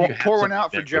 Pour one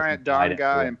out for Giant Don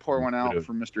Guy and pour one out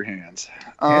for Mr. Hands.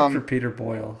 And for Peter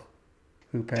Boyle,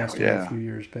 who passed away a few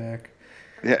years back.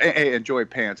 Yeah, hey, and Joey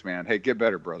Pants, man. Hey, get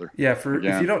better, brother. Yeah, if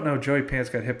you don't know, Joey Pants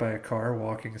got hit by a car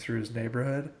walking through his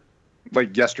neighborhood.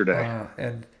 Like yesterday.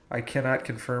 And I cannot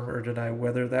confirm or deny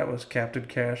whether that was Captain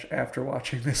Cash after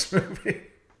watching this movie.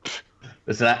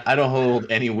 Listen, I don't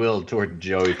hold any will toward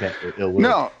Joey Pants.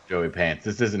 Joey Pants.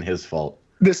 This isn't his fault.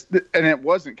 And it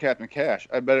wasn't Captain Cash.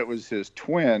 I bet it was his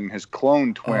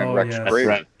clone twin, Rex Crater.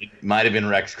 Right. It might have been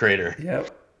Rex Crater.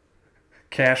 Yep.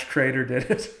 Cash Crater did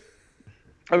it.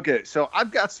 Okay, so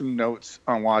I've got some notes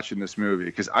on watching this movie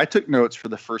because I took notes for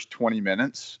the first 20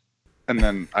 minutes and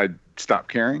then I stopped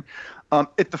caring.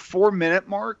 At the 4-minute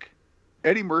mark,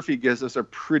 Eddie Murphy gives us a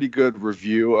pretty good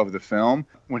review of the film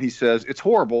when he says, "It's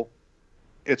horrible.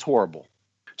 It's horrible."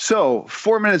 So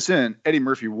 4 minutes in, Eddie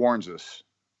Murphy warns us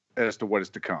as to what is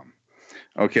to come.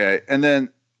 Okay, and then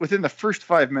within the first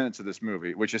 5 minutes of this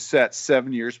movie, which is set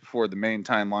 7 years before the main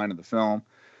timeline of the film,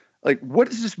 like, what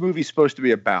is this movie supposed to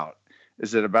be about?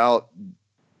 Is it about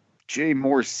Jay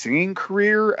Moore's singing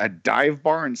career, a dive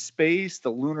bar in space,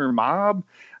 the lunar mob?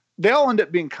 They all end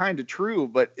up being kind of true,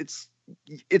 but it's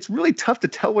really tough to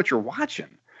tell what you're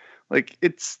watching. Like,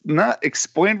 it's not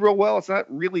explained real well. It's not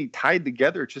really tied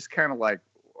together. It's just kind of like,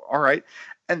 all right.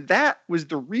 And that was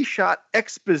the reshot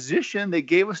exposition they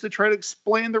gave us to try to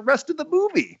explain the rest of the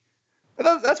movie.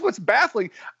 That's what's baffling.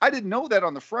 I didn't know that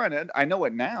on the front end. I know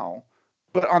it now.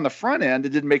 But on the front end, it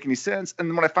didn't make any sense.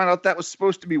 And when I found out that was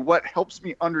supposed to be what helps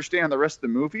me understand the rest of the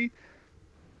movie,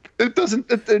 it doesn't.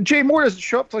 Jay Moore doesn't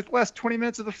show up to like the last 20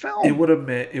 minutes of the film. It would have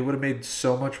made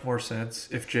so much more sense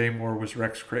if Jay Moore was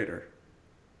Rex Crater.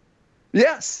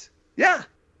 Yes. Yeah.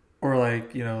 Or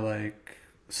like, you know, like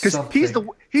because something he's to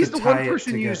the one tie it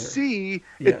person you together. see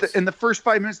Yes. in the first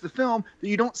 5 minutes of the film that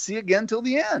you don't see again till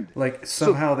the end. Like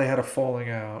somehow they had a falling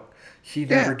out. He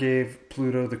never gave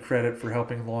Pluto the credit for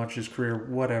helping launch his career,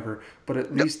 whatever. But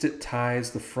at least it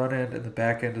ties the front end and the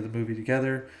back end of the movie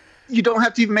together. You don't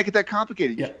have to even make it that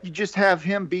complicated. Yeah. You just have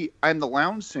him be, I'm the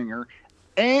lounge singer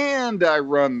and I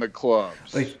run the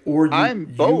clubs. Like, or I'm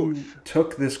both. You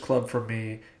took this club from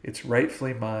me. It's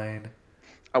rightfully mine.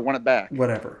 I want it back.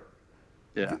 Whatever.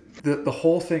 Yeah. The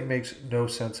whole thing makes no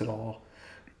sense at all.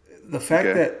 The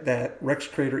fact that Rex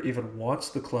Crater even wants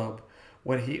the club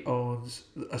when he owns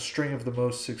a string of the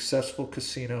most successful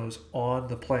casinos on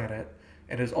the planet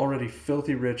and is already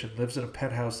filthy rich and lives in a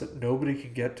penthouse that nobody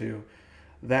can get to,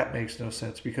 that makes no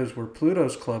sense, because where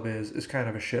Pluto's club is kind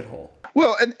of a shithole.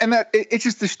 Well, and that it's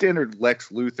just the standard Lex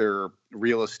Luthor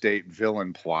real estate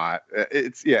villain plot.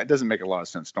 It doesn't make a lot of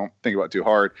sense. Don't think about it too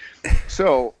hard.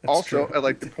 So also, true. I'd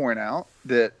like to point out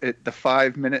that at the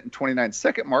 5-minute and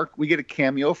 29-second mark, we get a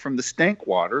cameo from the stank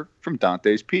water from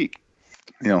Dante's Peak.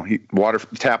 You know,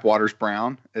 tap water's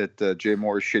brown at Jay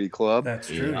Moore's shitty club. That's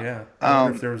true. Yeah. I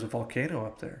wonder if there was a volcano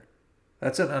up there.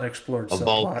 That's an unexplored subplot.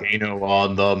 Volcano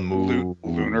on the moon.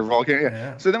 Lunar volcano.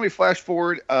 Yeah. So then we flash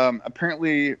forward.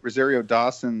 Apparently, Rosario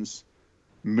Dawson's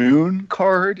moon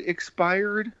card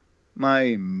expired.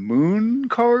 My moon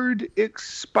card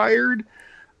expired.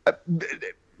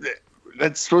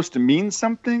 That's supposed to mean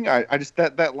something. I just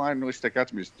that line really stuck out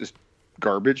to me. It's just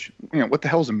garbage. You know, what the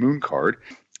hell is a moon card?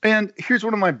 And here's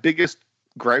one of my biggest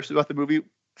gripes about the movie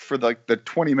for the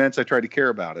 20 minutes I tried to care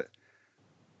about it.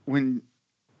 When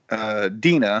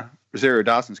Dina, Rosario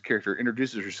Dawson's character,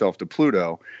 introduces herself to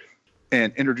Pluto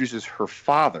and introduces her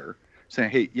father, saying,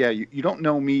 hey, yeah, you don't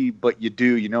know me, but you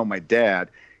do. You know my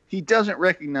dad. He doesn't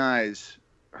recognize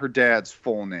her dad's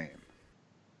full name,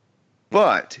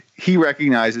 but he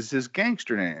recognizes his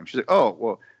gangster name. She's like, oh,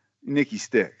 well, Nikki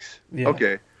Styx. Yeah.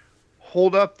 Okay.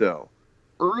 Hold up, though.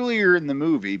 Earlier in the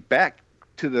movie, back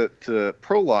to the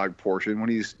prologue portion, when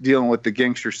he's dealing with the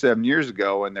gangster 7 years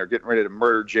ago and they're getting ready to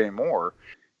murder Jay Moore,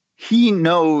 he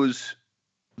knows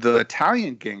the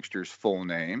Italian gangster's full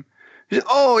name. He's like,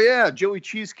 oh, yeah, Joey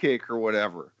Cheesecake or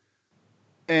whatever.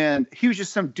 And he was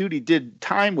just some dude he did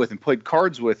time with and played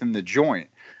cards with in the joint.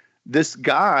 This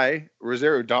guy,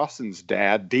 Rosario Dawson's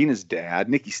dad, Dina's dad,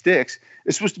 Nikki Styx,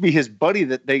 is supposed to be his buddy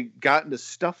that they got into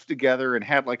stuff together and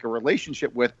had like a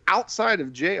relationship with outside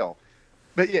of jail.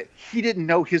 But yet he didn't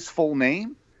know his full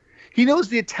name. He knows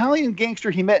the Italian gangster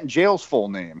he met in jail's full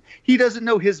name. He doesn't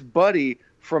know his buddy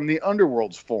from the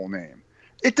underworld's full name.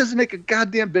 It doesn't make a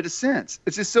goddamn bit of sense.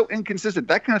 It's just so inconsistent.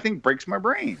 That kind of thing breaks my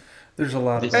brain. There's a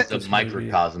lot of this is a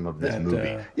microcosm of this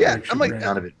movie. I'm like,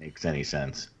 none of it makes any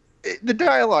sense. The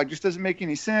dialogue just doesn't make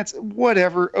any sense.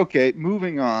 Whatever. Okay,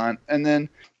 moving on. And then,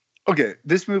 okay,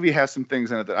 this movie has some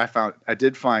things in it that I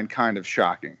did find kind of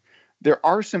shocking. There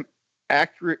are some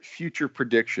accurate future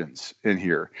predictions in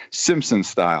here, Simpson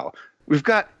style. We've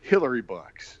got Hillary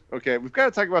Bucks. Okay, we've got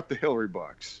to talk about the Hillary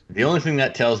Bucks. The only thing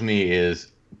that tells me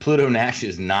is Pluto Nash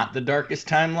is not the darkest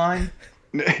timeline.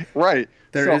 Right.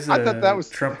 I thought that was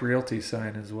Trump Realty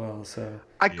sign as well. So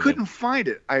I couldn't find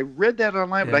it. I read that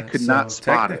online, but I could not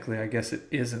spot it. Technically, I guess it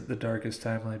isn't the darkest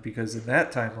timeline, because in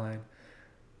that timeline,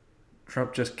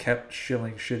 Trump just kept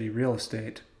shilling shitty real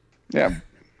estate. Yeah,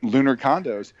 lunar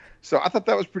condos. So I thought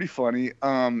that was pretty funny.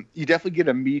 You definitely get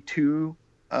a Me Too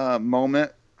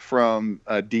moment from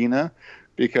Dina,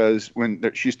 because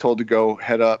when she's told to go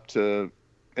head up to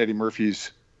Eddie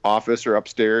Murphy's office or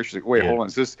upstairs, she's like, wait, hold on,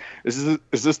 is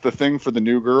this the thing for the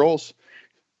new girls?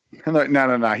 And like,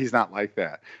 no, he's not like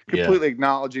that. Completely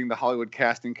acknowledging the Hollywood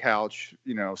casting couch,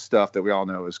 stuff that we all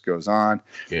know goes on.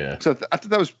 Yeah. So I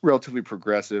thought that was relatively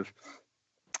progressive.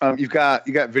 You've got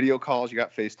video calls, you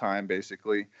got FaceTime,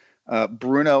 basically.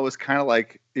 Bruno is kind of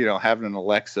like, having an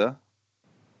Alexa.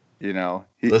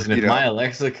 Listen, if my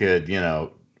Alexa could,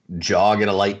 jog at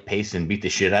a light pace and beat the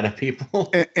shit out of people,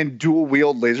 and dual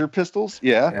wield laser pistols,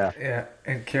 yeah,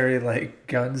 and carry like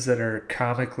guns that are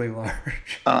comically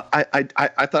large.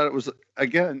 I thought it was,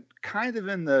 again, kind of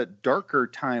in the darker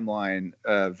timeline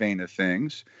vein of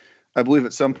things. I believe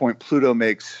at some point Pluto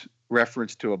makes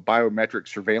reference to a biometric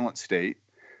surveillance state.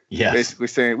 Yes. Basically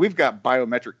saying we've got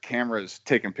biometric cameras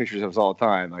taking pictures of us all the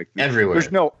time, like everywhere.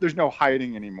 There's no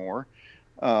hiding anymore.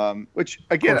 Which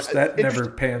again, of course, that never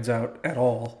pans out at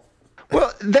all.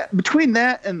 Well, that between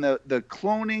that and the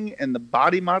cloning and the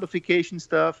body modification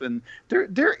stuff, and there's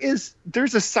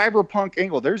a cyberpunk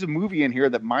angle. There's a movie in here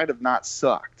that might have not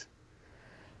sucked.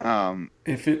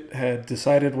 If it had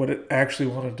decided what it actually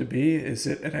wanted to be, is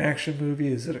it an action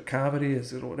movie? Is it a comedy?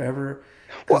 Is it whatever?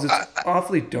 Because it's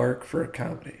awfully dark for a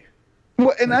comedy.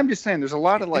 Well, and I'm just saying, there's a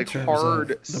lot of like terms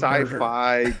hard of the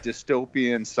sci-fi,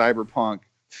 dystopian, cyberpunk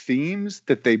themes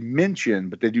that they mention,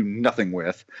 but they do nothing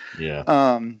with.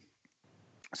 Yeah.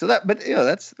 So that, but yeah,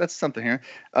 that's something here.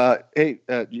 Hey,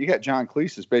 you got John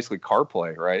Cleese is basically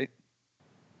CarPlay, right?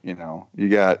 You know, you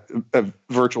got a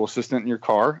virtual assistant in your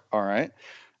car, all right,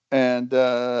 and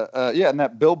yeah, and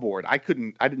that billboard, I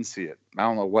didn't see it. I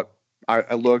don't know what.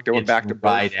 I looked. I went back to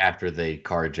right after they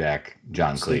carjack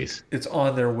John Cleese. It's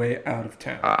on their way out of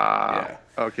town. Yeah.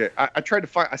 Okay. I tried to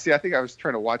find. I think I was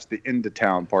trying to watch the into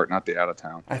town part, not the out of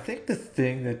town. I think the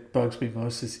thing that bugs me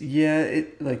most is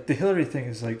like the Hillary thing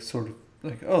is like sort of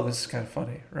like, oh, this is kind of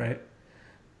funny, right?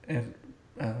 And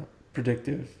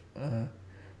predictive.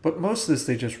 But most of this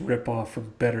they just rip off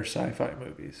from better sci-fi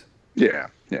movies. Yeah.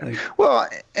 Like, well,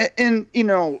 and you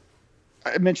know,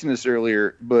 I mentioned this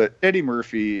earlier, but Eddie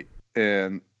Murphy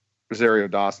and Rosario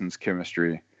Dawson's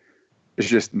chemistry is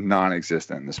just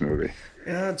non-existent in this movie.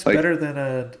 Yeah, it's like, better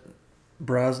than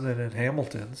Brosnan and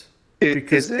Hamilton's.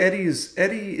 Because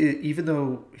Eddie, even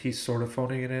though he's sort of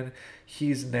phoning it in,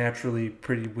 he's naturally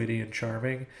pretty witty and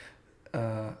charming.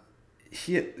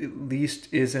 He at least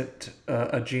isn't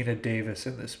a Gina Davis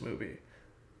in this movie.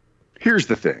 Here's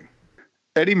the thing.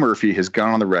 Eddie Murphy has gone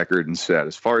on the record and said,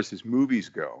 as far as his movies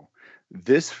go,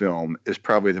 this film is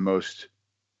probably the most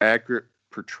accurate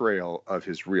portrayal of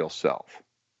his real self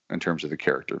in terms of the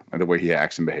character and the way he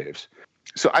acts and behaves.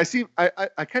 So I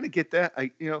kind of get that.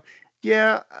 I'm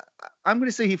going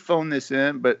to say he phoned this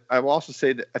in, but I will also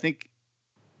say that I think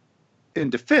in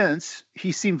defense,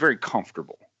 he seemed very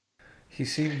comfortable. He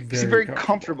seemed very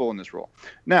comfortable in this role.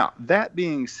 Now, that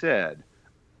being said,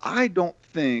 I don't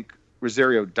think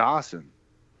Rosario Dawson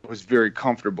was very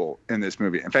comfortable in this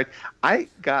movie. In fact, I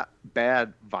got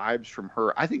bad vibes from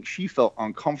her. I think she felt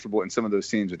uncomfortable in some of those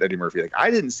scenes with Eddie Murphy. Like, I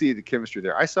didn't see the chemistry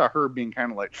there. I saw her being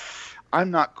kind of like,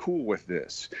 I'm not cool with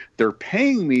this. They're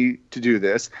paying me to do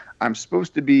this. I'm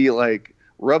supposed to be like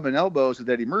rubbing elbows with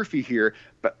Eddie Murphy here,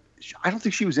 but I don't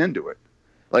think she was into it.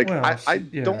 Like, well,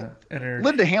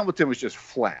 Linda Hamilton was just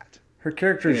flat. Her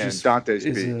character is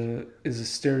a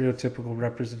stereotypical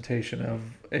representation of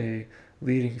a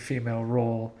leading female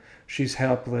role. She's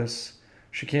helpless.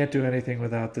 She can't do anything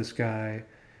without this guy,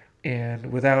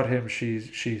 and without him,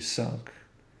 she's sunk.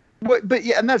 But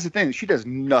yeah, and that's the thing. She does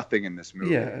nothing in this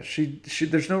movie. Yeah, she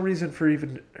there's no reason for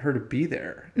even her to be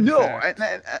there. And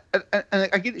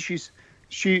I get it. She's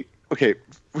a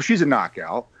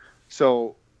knockout,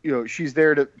 so you know she's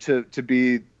there to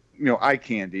be, you know, eye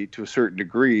candy to a certain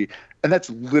degree, and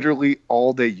that's literally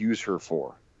all they use her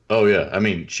for. Oh, yeah. I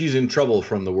mean, she's in trouble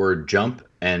from the word jump,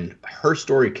 and her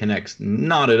story connects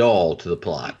not at all to the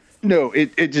plot. No,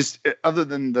 it just, other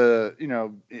than the, you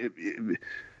know,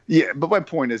 yeah, but my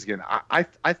point is, again, I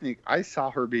think I saw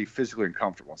her be physically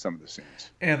uncomfortable in some of the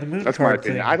scenes. And the moon That's card my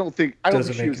opinion. thing I don't think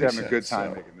she was having a good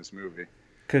time making this movie.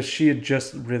 Because she had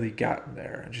just really gotten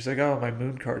there. And she's like, oh, my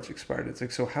moon card's expired. It's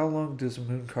like, so how long does a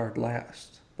moon card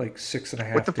last? Like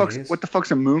 6.5 days? What the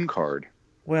fuck's a moon card?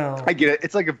 Well, I get it.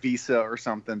 It's like a visa or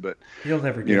something, but you'll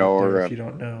never get it there if you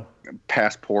don't know.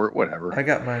 Passport, whatever. I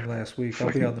got mine last week.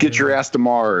 I'll be on the Get moon. your ass to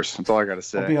Mars. That's all I got to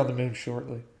say. I'll be on the moon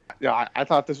shortly. Yeah, I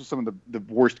thought this was some of the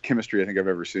worst chemistry I think I've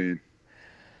ever seen.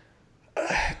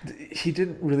 He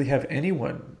didn't really have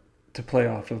anyone to play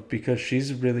off of because she's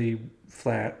a really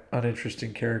flat,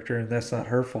 uninteresting character, and that's not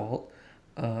her fault.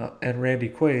 And Randy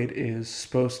Quaid is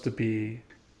supposed to be...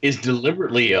 is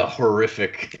deliberately a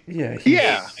horrific. That's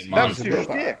his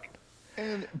shtick.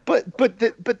 But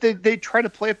they try to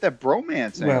play up that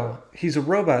bromance. Well, he's a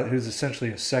robot who's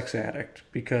essentially a sex addict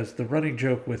because the running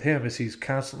joke with him is he's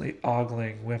constantly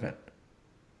ogling women.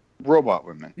 Robot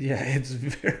women. Yeah, it's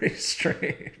very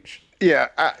strange. Yeah,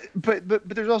 but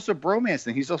there's also a bromance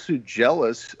thing. He's also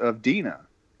jealous of Dina.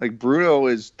 Like Bruno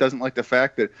doesn't like the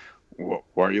fact that. Well,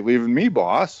 why are you leaving me,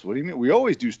 boss? What do you mean? We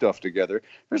always do stuff together.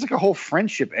 There's like a whole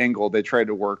friendship angle they tried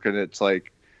to work, and it's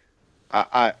like,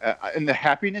 and the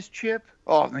happiness chip.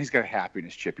 Oh, he's got a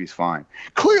happiness chip. He's fine.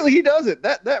 Clearly, he doesn't.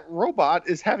 That robot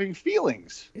is having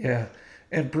feelings. Yeah,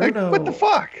 and Bruno. Like, what the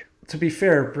fuck? To be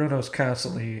fair, Bruno's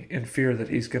constantly in fear that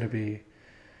he's going to be,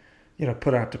 you know,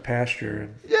 put out to pasture,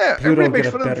 and everybody makes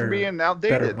fun of him for being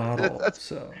outdated. Better model.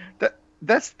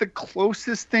 That's the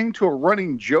closest thing to a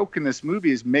running joke in this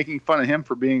movie is making fun of him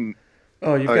for being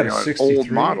you've got a 63? An old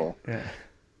model. Yeah.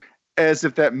 As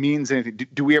if that means anything.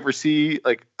 Do we ever see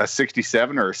like a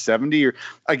 67 or a 70? Or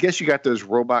I guess you got those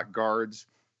robot guards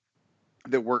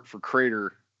that work for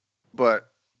Crater,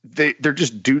 but they're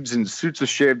just dudes in suits of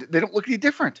shaved. They don't look any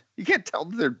different. You can't tell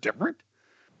that they're different.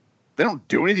 They don't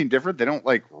do anything different. They don't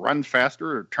like run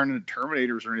faster or turn into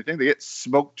Terminators or anything. They get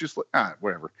smoked just like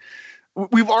whatever.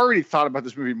 we've already thought about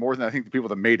this movie more than I think the people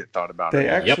that made it thought about They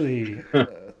it. actually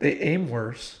they aim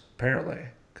worse apparently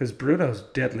because Bruno's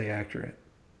deadly accurate.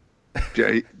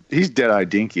 Yeah, he's dead-eye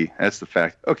dinky. That's the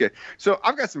fact. Okay, so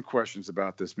I've got some questions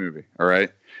about this movie. All right.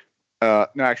 No,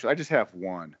 actually, I just have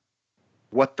one.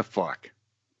 What the fuck?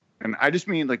 And I just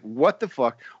mean, like, what the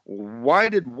fuck? Why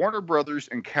did Warner Brothers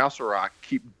and Castle Rock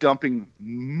keep dumping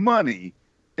money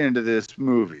into this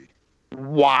movie?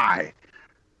 Why?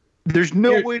 There's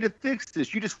no way to fix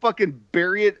this. You just fucking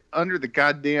bury it under the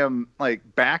goddamn, like,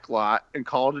 back lot and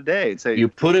call it a day and say, you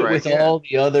put it with all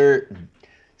the other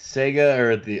Sega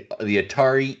or the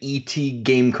Atari ET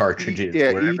game cartridges,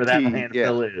 wherever that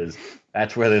landfill is.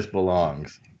 That's where this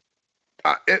belongs.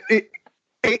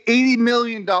 $80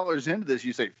 million into this,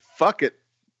 you say, fuck it.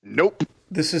 Nope.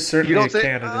 This is certainly a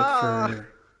candidate for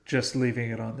just leaving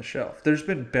it on the shelf. There's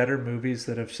been better movies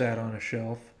that have sat on a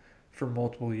shelf for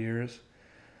multiple years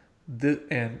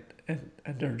and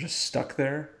they're just stuck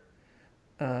there.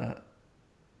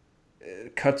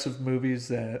 Cuts of movies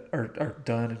that are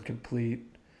done and complete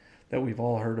that we've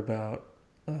all heard about,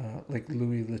 like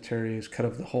Louis Leterrier's cut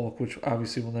of the Hulk, which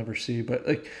obviously we'll never see, but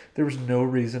like there was no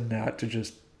reason not to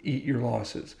just eat your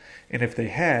losses. And if they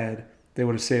had, they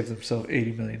would have saved themselves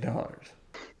 $80 million.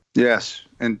 Yes,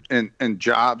 and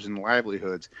jobs and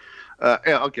livelihoods.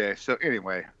 Okay, so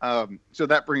anyway, so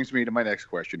that brings me to my next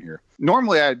question here.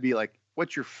 Normally I'd be like,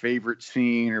 what's your favorite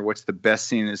scene or what's the best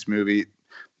scene in this movie?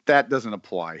 That doesn't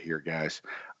apply here, guys.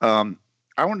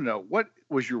 I want to know, what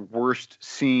was your worst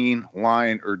scene,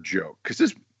 line, or joke? Because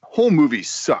this whole movie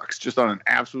sucks just on an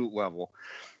absolute level.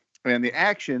 And the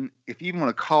action, if you even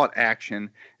want to call it action,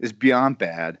 is beyond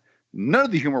bad. None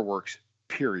of the humor works,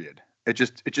 period. It's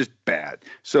just bad.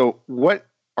 So what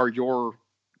are your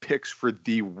picks for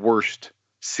the worst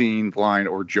scene, line,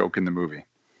 or joke in the movie?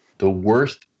 The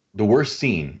worst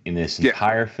scene in this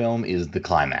entire film is the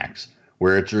climax,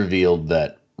 where it's revealed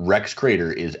that Rex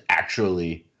Crater is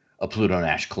actually a Pluto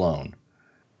Nash clone,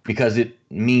 because it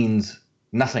means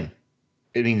nothing.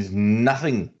 It means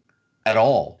nothing at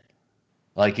all.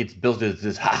 Like, it's built as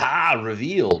this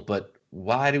reveal, but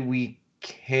why do we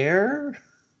care?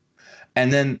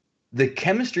 And then the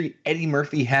chemistry Eddie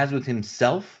Murphy has with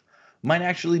himself might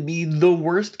actually be the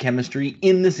worst chemistry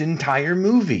in this entire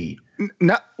movie.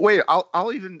 Wait,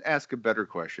 I'll even ask a better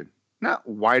question. Not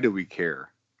why do we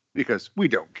care? Because we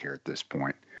don't care at this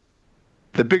point.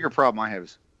 The bigger problem I have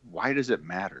is, why does it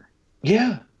matter?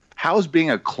 Yeah. How is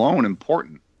being a clone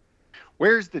important?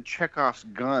 Where's the Chekhov's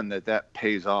gun that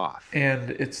pays off?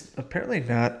 And it's apparently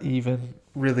not even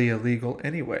really illegal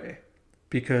anyway,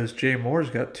 because Jay Moore's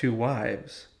got 2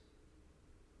 wives.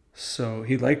 So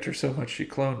he liked her so much she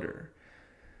cloned her.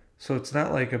 So it's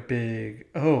not like a big,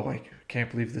 I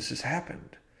can't believe this has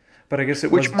happened. But I guess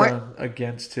it was done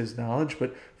against his knowledge,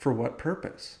 but for what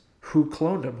purpose? Who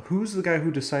cloned him? Who's the guy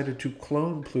who decided to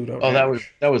clone Pluto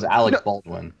Nash? that was Alec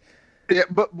Baldwin. Yeah,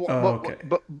 but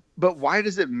why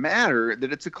does it matter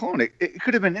that it's a clone? It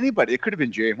could have been anybody. It could have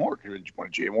been Jay Moore. It could have been one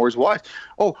of Jay Moore's wives.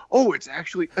 It's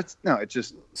actually it's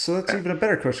just. So that's even a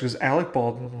better question, because Alec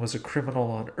Baldwin was a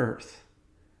criminal on Earth.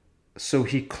 So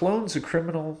he clones a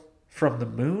criminal from the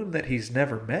moon that he's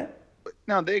never met?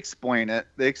 No, they explain it.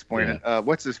 It.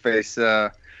 What's his face?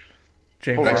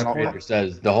 James Crater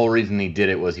says the whole reason he did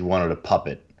it was he wanted a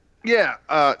puppet. Yeah.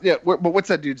 But what's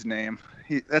that dude's name?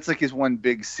 That's like his one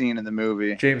big scene in the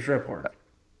movie. James Rebhorn.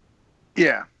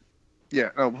 Yeah.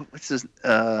 Oh, what's his?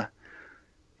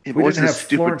 We didn't have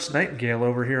Florence Nightingale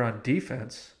over here on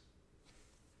defense.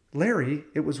 Larry,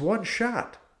 it was one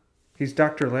shot. He's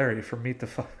Dr. Larry from Meet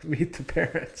the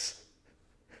Parents.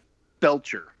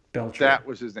 Belcher. That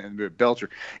was his name. Belcher.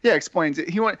 Yeah, explains it.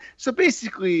 So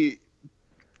basically,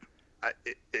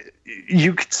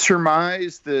 you could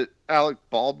surmise that Alec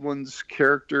Baldwin's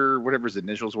character, whatever his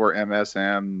initials were,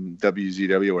 MSM,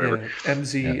 WZW, whatever. Yeah,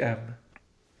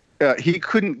 MZM. He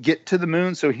couldn't get to the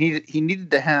moon, so he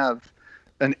needed to have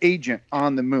an agent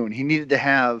on the moon. He needed to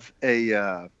have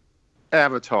a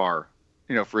avatar,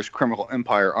 for his criminal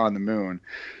empire on the moon.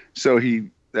 So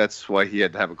that's why he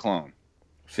had to have a clone.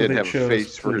 So he had to have a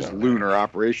face for his lunar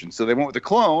operation. So they went with the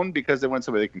clone because they want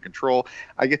somebody they can control.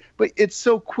 I get, but it's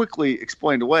so quickly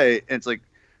explained away, and it's like,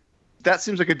 that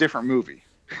seems like a different movie.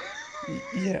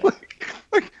 Yeah.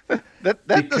 that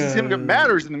doesn't seem like it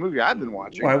matters in the movie I've been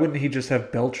watching. Why wouldn't he just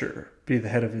have Belcher be the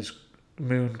head of his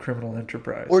moon criminal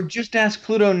enterprise? Or just ask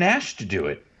Pluto Nash to do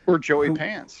it. Or Joey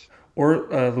Pants. Or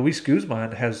Luis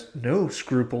Guzman has no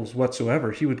scruples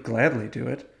whatsoever. He would gladly do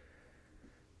it.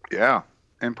 Yeah.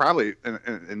 And probably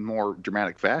in more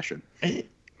dramatic fashion.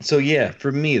 So yeah,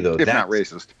 for me though, if not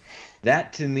racist,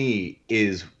 that to me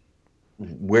is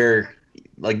where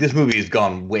like this movie has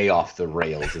gone way off the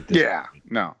rails at this Yeah,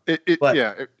 point. no, But-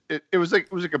 it was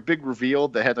like a big reveal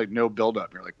that had like no build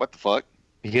up. You're like, what the fuck?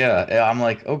 Yeah, I'm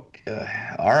like,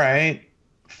 okay, all right,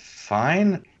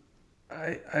 fine.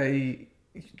 I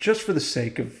just for the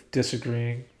sake of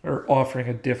disagreeing or offering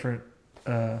a different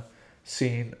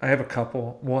scene, I have a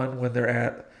couple. One, when they're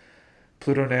at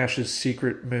Pluto Nash's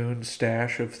secret moon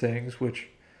stash of things, which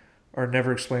are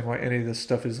never explained why any of this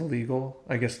stuff is illegal.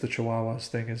 I guess the Chihuahuas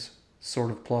thing is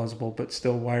sort of plausible, but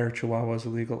still, why are Chihuahuas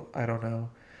illegal? I don't know.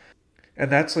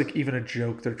 And that's like even a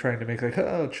joke they're trying to make, like,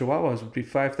 oh, Chihuahuas would be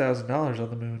 $5,000 on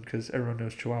the moon because everyone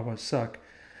knows Chihuahuas suck.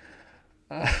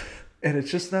 And it's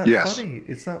just not funny.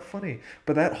 It's not funny.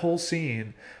 But that whole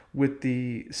scene with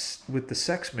the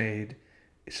sex maid,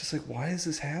 it's just like, why is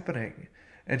this happening?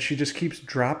 And she just keeps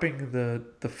dropping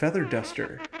the feather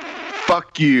duster.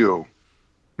 Fuck you,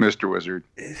 Mr. Wizard.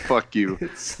 Fuck you.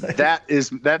 Like, that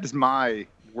is my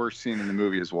worst scene in the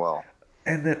movie as well.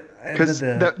 And then because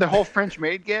the whole French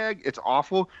maid gag, it's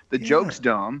awful. The joke's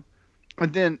dumb,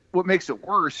 and then what makes it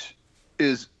worse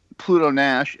is Pluto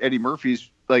Nash, Eddie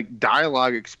Murphy's like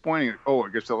dialogue explaining, oh, I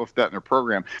guess they left that in their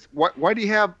program. Why do you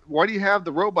have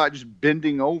the robot just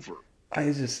bending over?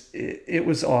 It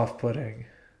was off-putting.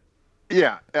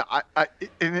 Yeah,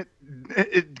 and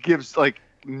it gives like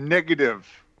negative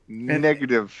And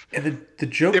the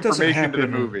joke doesn't happen to the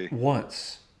movie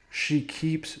once. She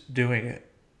keeps doing it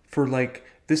for like,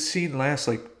 this scene lasts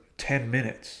like 10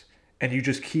 minutes, and you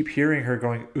just keep hearing her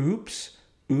going, oops,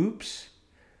 oops,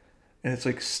 and it's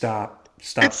like, stop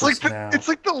it's this like now. It's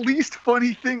like the least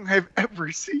funny thing I've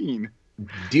ever seen.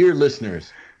 Dear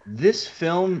listeners, this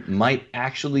film might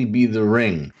actually be The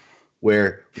Ring,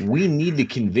 where we need to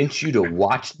convince you to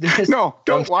watch this. No,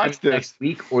 don't watch this next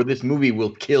week, or this movie will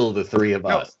kill the three of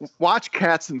us. Watch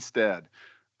Cats instead.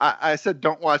 I said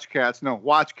don't watch Cats. No,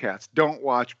 watch Cats. Don't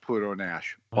watch Pluto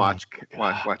Nash. Watch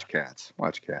Cats.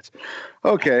 Watch Cats.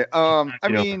 Okay. I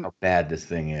mean, how bad this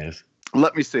thing is.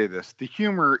 Let me say this: the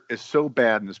humor is so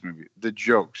bad in this movie. The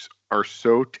jokes are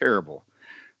so terrible.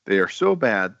 They are so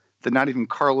bad that not even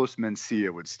Carlos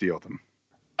Mencia would steal them.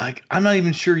 Like, I'm not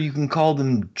even sure you can call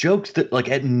them jokes. That, like,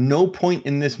 at no point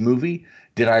in this movie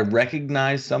did I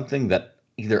recognize something that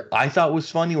either I thought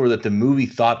was funny or that the movie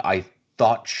I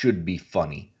thought should be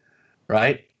funny,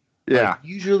 right? Yeah. Like,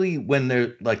 usually when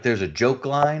there's a joke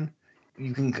line,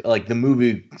 you can, like, the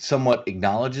movie somewhat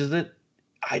acknowledges it.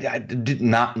 I did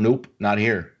not. Nope, not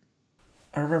here.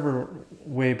 I remember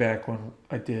way back when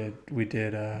we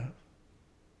did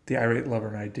The Irate Lover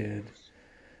and I did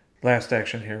Last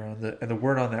Action Hero, and the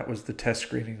word on that was the test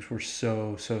screenings were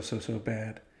so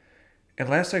bad. And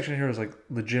Last Action Hero is like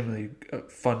legitimately a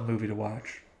fun movie to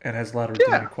watch and has a lot of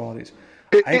redeeming qualities.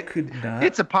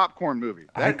 It's a popcorn movie.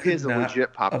 That is a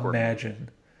legit popcorn movie.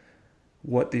 Imagine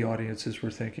what the audiences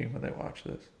were thinking when they watched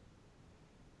this.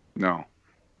 No.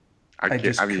 I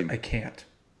can't.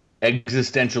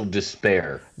 Existential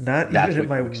despair. Not even in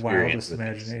my wildest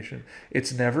imagination.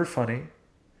 It's never funny.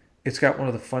 It's got one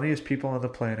of the funniest people on the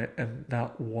planet, and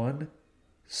not 1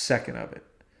 second of it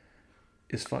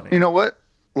is funny. You know what?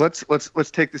 Let's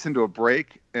take this into a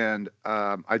break, and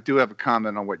I do have a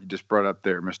comment on what you just brought up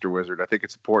there, Mr. Wizard. I think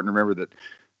it's important to remember that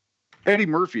Eddie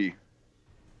Murphy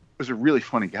was a really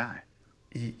funny guy.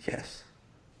 Yes.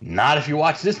 Not if you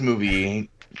watch this movie, he ain't.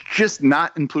 Just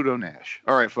not in Pluto Nash.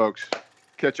 All right, folks.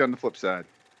 Catch you on the flip side.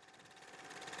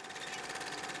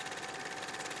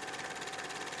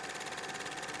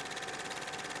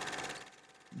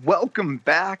 Welcome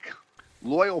back,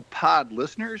 loyal pod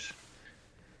listeners.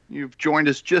 You've joined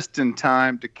us just in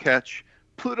time to catch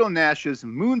Pluto Nash's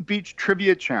Moon Beach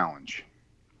Trivia Challenge.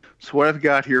 So what I've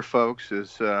got here, folks,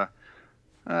 is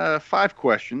 5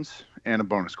 questions and a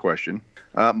bonus question.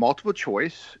 Multiple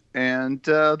choice, and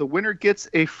the winner gets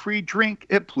a free drink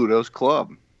at Pluto's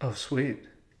Club. Oh, sweet.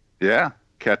 Yeah.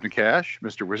 Captain Cash,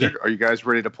 Mr. Wizard, are you guys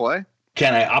ready to play?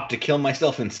 Can I opt to kill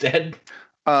myself instead?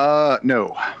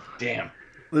 No. Damn.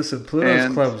 Listen,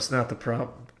 Pluto's Club is not the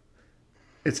problem.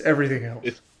 It's everything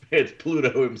else. It's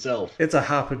Pluto himself. It's a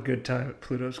hopping good time at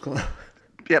Pluto's Club.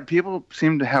 Yeah, people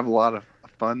seem to have a lot of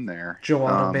fun there.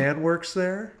 Joanna Mann works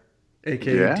there,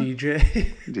 a.k.a.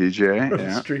 DJ. DJ, from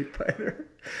yeah. Street Fighter.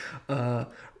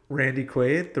 Randy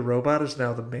Quaid, the robot, is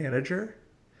now the manager.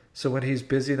 So when he's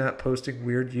busy not posting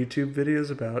weird YouTube videos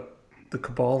about the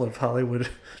cabal of Hollywood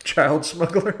child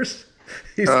smugglers,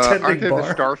 he's tending aren't they bar.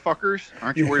 the Starfuckers?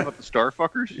 Aren't you worried about the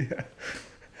Starfuckers? Yeah.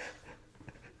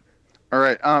 All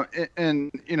right.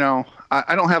 And you know,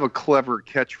 I don't have a clever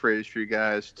catchphrase for you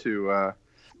guys to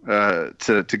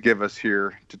give us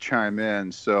here to chime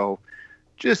in. So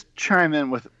just chime in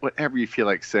with whatever you feel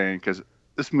like saying, because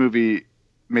this movie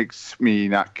makes me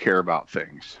not care about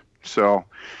things. So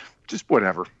just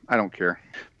whatever. I don't care.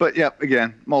 But yeah,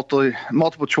 again,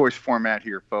 multiple choice format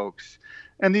here, folks.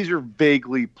 And these are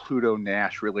vaguely Pluto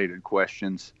Nash related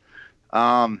questions.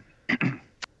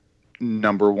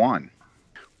 Number 1.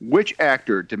 Which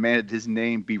actor demanded his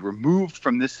name be removed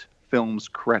from this film's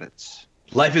credits?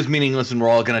 Life is meaningless and we're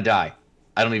all going to die.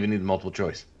 I don't even need multiple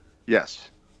choice.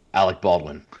 Yes. Alec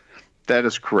Baldwin. That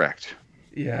is correct.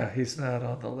 Yeah, he's not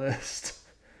on the list.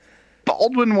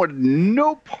 Baldwin wanted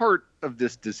no part of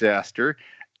this disaster,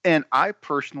 and I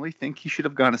personally think he should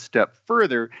have gone a step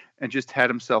further and just had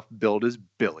himself billed as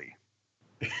Billy.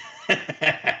 Because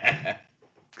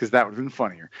that would have been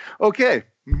funnier. Okay,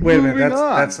 wait a minute. moving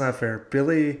on. That's not fair.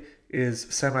 Billy is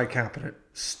semi-competent.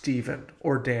 Steven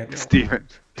or Daniel.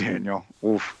 Daniel.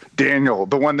 Oof. Daniel,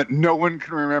 the one that no one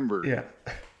can remember. Yeah.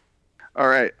 All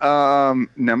right.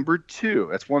 Number 2.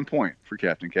 That's 1 point for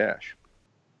Captain Cash.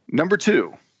 Number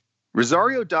 2.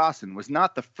 Rosario Dawson was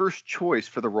not the first choice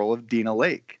for the role of Dina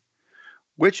Lake.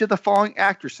 Which of the following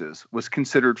actresses was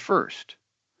considered first?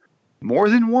 More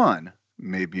than one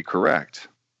may be correct.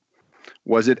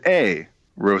 Was it A,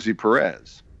 Rosie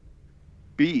Perez,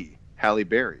 B, Halle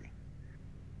Berry,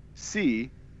 C,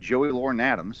 Joey Lauren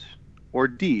Adams, or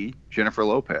D, Jennifer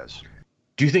Lopez?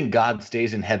 Do you think God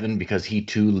stays in heaven because he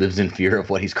too lives in fear of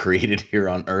what he's created here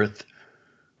on earth?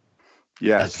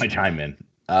 Yes. That's my chime in.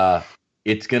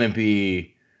 It's going to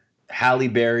be Halle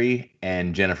Berry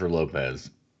and Jennifer Lopez.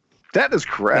 That is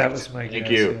correct. That was my guess. Thank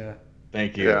you. Yeah.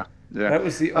 Thank you. Yeah. That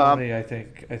was the only I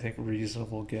think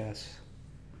reasonable guess.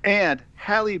 And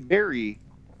Halle Berry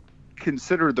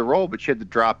considered the role, but she had to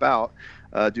drop out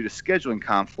due to scheduling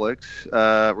conflicts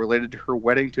related to her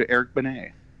wedding to Eric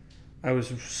Benet. I was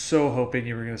so hoping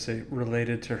you were going to say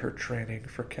related to her training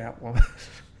for Catwoman.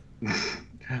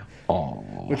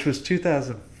 Which was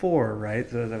 2004, right?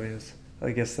 So,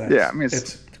 I guess that's... Yeah,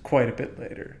 it's quite a bit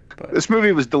later. But this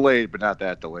movie was delayed, but not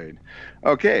that delayed.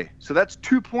 Okay, so that's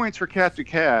 2 points for Captain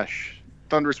Cash.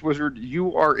 Thunderous Wizard,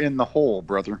 you are in the hole,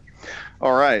 brother.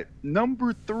 All right,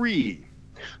 number 3.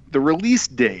 The release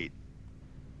date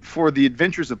for The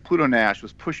Adventures of Pluto Nash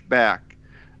was pushed back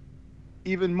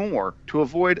even more to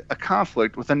avoid a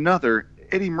conflict with another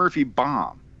Eddie Murphy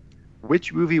bomb.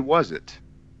 Which movie was it?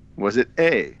 Was it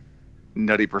A,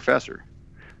 Nutty Professor,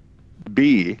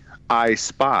 B, I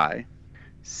Spy,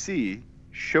 C,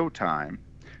 Showtime,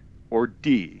 or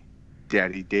D,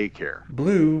 Daddy Daycare?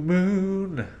 Blue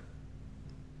Moon.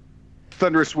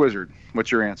 Thunderous Wizard,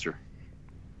 what's your answer?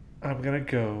 I'm going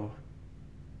to go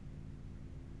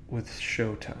with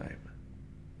Showtime.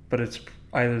 But it's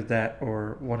either that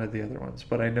or one of the other ones.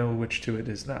 But I know which two it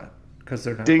is not, because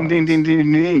they're not. Ding, ding, ding,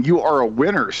 ding, ding. You are a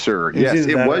winner, sir. Yes,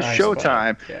 it was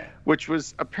Showtime, which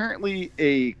was apparently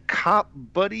a cop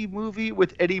buddy movie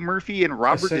with Eddie Murphy and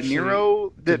Robert De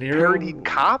Niro that parodied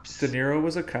cops. De Niro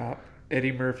was a cop.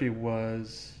 Eddie Murphy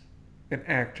was an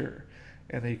actor.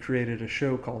 And they created a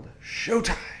show called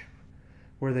Showtime,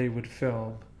 where they would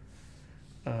film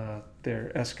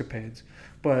their escapades.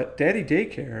 But Daddy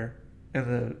Daycare and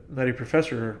the Nutty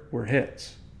Professor were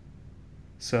hits.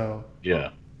 So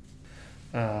yeah,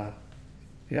 I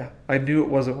knew it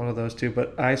wasn't one of those two.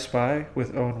 But I Spy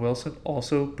with Owen Wilson,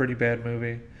 also pretty bad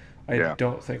movie. I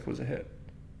don't think was a hit.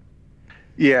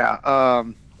 Yeah,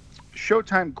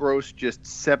 Showtime grossed just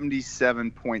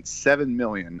 $77.7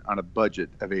 million on a budget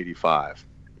of $85.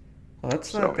 Well, that's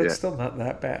still not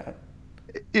that bad.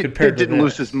 It didn't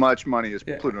lose as much money as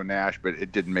Pluto Nash, but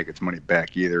it didn't make its money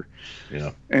back either.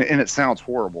 Yeah, and it sounds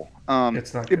horrible.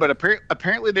 It's not good. But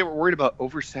apparently they were worried about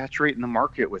oversaturating the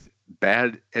market with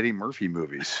bad Eddie Murphy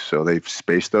movies, so they've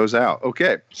spaced those out.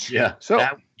 Okay. Yeah. So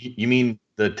you mean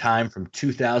the time from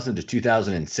 2000 to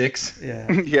 2006? Yeah.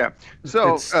 Yeah.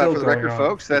 So for the record,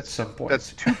 folks, that's 2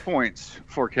 points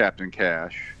for Captain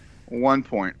Cash, 1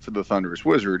 point for the Thunderous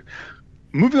Wizard.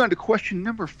 Moving on to question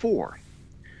number 4.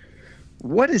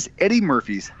 What is Eddie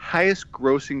Murphy's highest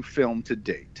grossing film to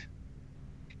date?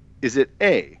 Is it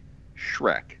A,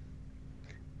 Shrek,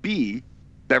 B,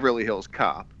 Beverly Hills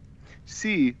Cop,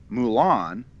 C,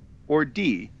 Mulan, or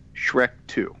D, Shrek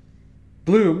 2?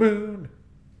 Blue Moon.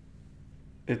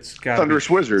 It's got Thunderous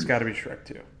Wizard. It's got to be Shrek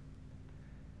 2.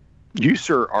 You,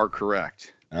 sir, are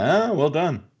correct. Well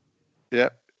done.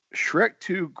 Yep. Shrek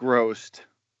 2 grossed.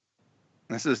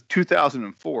 This is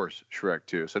 2004's Shrek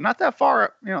 2. So not that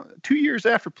far, 2 years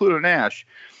after Pluto Nash.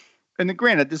 And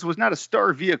granted, this was not a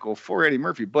star vehicle for Eddie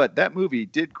Murphy, but that movie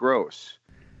did gross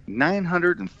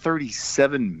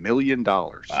 $937 million.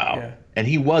 Wow. Yeah. And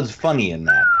he was funny in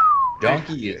that.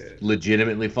 Donkey is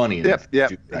legitimately funny in Yep.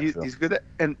 He's good at,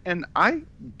 and I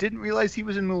didn't realize he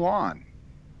was in Mulan.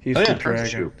 He's Oh, the yeah,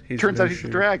 dragon. Turns out he's the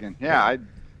dragon. Yeah, I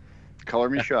color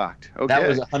me shocked. Okay. That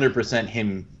was 100%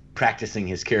 him practicing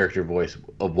his character voice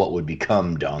of what would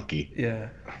become Donkey. Yeah.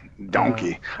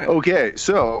 Donkey. Okay,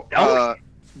 so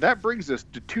that brings us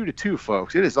to 2-2,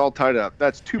 folks. It is all tied up.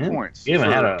 That's 2 points You haven't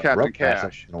for had a Captain rope pass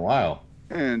Cash in a while.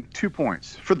 and 2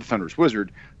 points for the Thunderous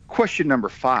Wizard. Question number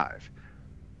 5.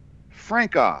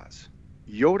 Frank Oz,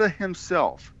 Yoda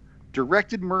himself,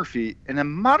 directed Murphy in a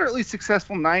moderately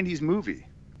successful 90s movie.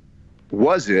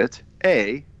 Was it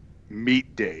A,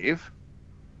 Meet Dave,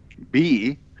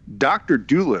 B, Dr.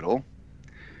 Dolittle,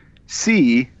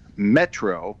 C,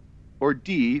 Metro, or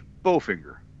D,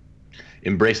 Bowfinger?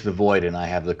 Embrace the void, and I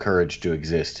have the courage to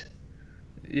exist.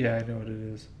 Yeah, I know what it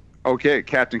is. Okay,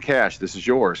 Captain Cash, this is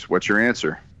yours. What's your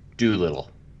answer? Doolittle.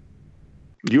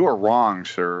 You are wrong,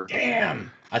 sir.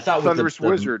 Damn. I thought with Thunderous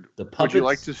Wizard, the would puppets. you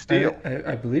like to steal?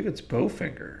 I believe it's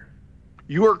Bowfinger.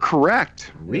 You are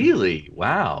correct. Really?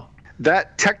 Wow.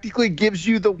 That technically gives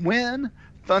you the win,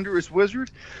 Thunderous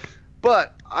Wizard.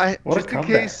 But What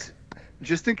a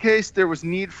just in case there was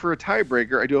need for a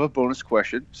tiebreaker, I do have a bonus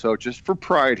question. So just for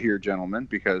pride here, gentlemen,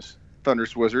 because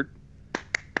Thunderous Wizard,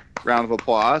 round of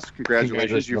applause.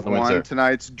 Congratulations. You've won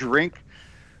tonight's drink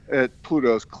at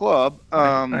Pluto's Club.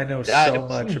 I know so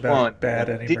much about bad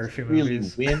Eddie Murphy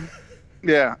movies. Win?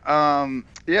 Yeah.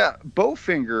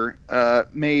 Bowfinger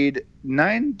made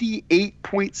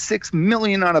 $98.6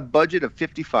 million on a budget of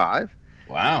 $55.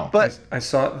 Wow. But I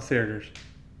saw it in theaters.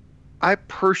 I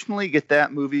personally get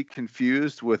that movie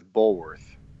confused with Bulworth.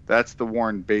 That's the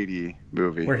Warren Beatty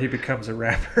movie. Where he becomes a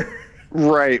rapper.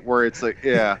 Right, where it's like,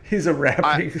 yeah. He's a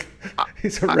rapping.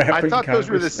 He's a rapping. I thought those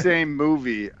were the same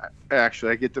movie.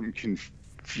 Actually, I get them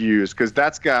confused because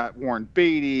that's got Warren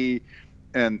Beatty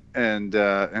and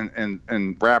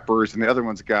rappers, and the other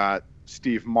one's got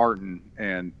Steve Martin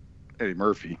and Eddie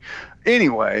Murphy.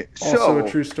 Anyway, also a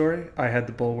true story. I had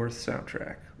the Bulworth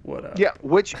soundtrack. What up? Yeah.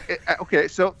 Okay.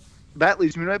 So that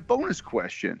leads me to my bonus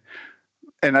question.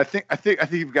 And I think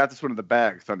you've got this one in the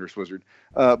bag, Thunderous Wizard.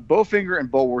 Bowfinger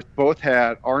and Bulworth both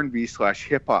had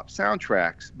R&B/hip hop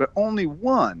soundtracks, but only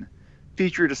one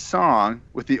featured a song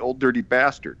with the Old Dirty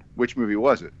Bastard. Which movie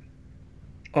was it?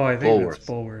 Oh, I think it's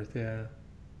Bulworth. Yeah.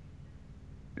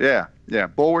 Yeah.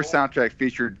 Bulworth soundtrack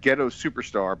featured "Ghetto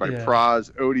Superstar" by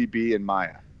Praz, ODB, and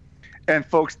Maya. And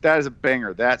folks, that is a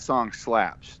banger. That song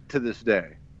slaps to this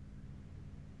day.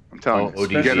 I'm telling you,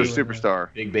 ODB. "Ghetto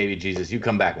Superstar." Big baby Jesus, you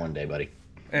come back one day, buddy.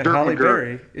 And Dirk Halle McGirt.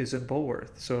 Berry is in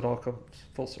Bulworth, so it all comes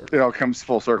full circle. It all comes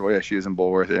full circle. Yeah, she is in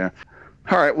Bulworth. Yeah.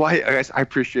 All right. Well, hey, guys, I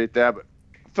appreciate that. But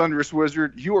Thunderous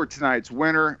Wizard, you are tonight's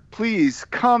winner. Please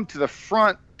come to the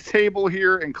front table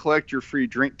here and collect your free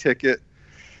drink ticket.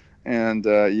 And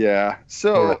yeah.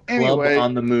 So anyway, Club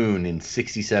on the Moon in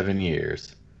 67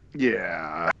 years.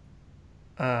 Yeah.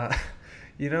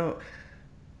 You know,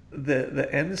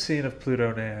 the end scene of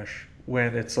Pluto Nash,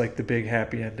 when it's like the big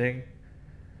happy ending,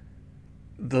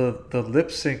 the lip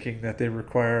syncing that they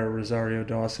require Rosario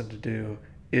Dawson to do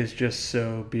is just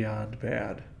so beyond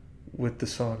bad with the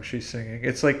song she's singing.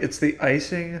 It's like it's the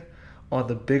icing on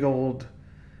the big old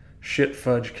shit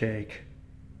fudge cake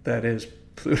that is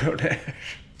Pluto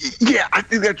Nash. Yeah, I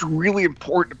think that's really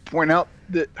important to point out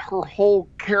that her whole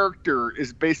character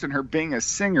is based on her being a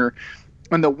singer.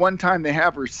 And the one time they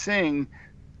have her sing,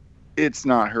 it's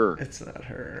not her. It's not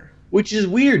her. Which is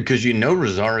weird because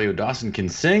Rosario Dawson can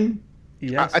sing.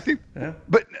 Yes. I think, yeah.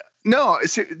 But no,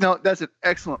 that's an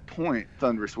excellent point,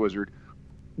 Thunderous Wizard.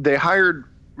 They hired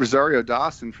Rosario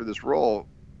Dawson for this role,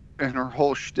 and her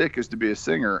whole shtick is to be a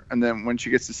singer. And then when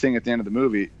she gets to sing at the end of the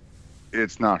movie,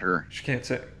 it's not her. She can't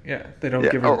sing. Yeah, they don't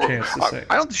give her a chance to sing.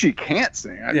 I don't think she can't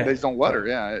sing. They just don't let her.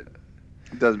 Yeah, it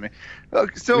doesn't mean.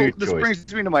 So Weird this choice.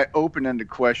 brings me to my open-ended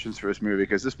questions for this movie,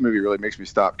 because this movie really makes me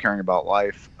stop caring about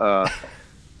life.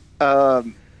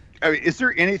 I mean, is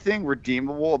there anything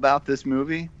redeemable about this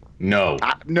movie? No.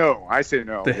 No, I say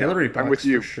no. The Hillary bucks, I'm with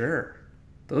you. for sure.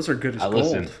 Those are good as gold.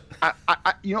 Listen.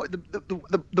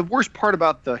 The worst part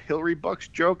about the Hillary bucks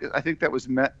joke, I think that was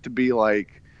meant to be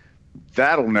like,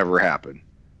 that'll never happen.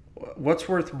 What's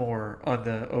worth more on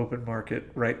the open market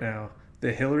right now?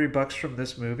 The Hillary bucks from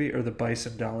this movie or the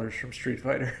Bison dollars from Street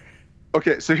Fighter?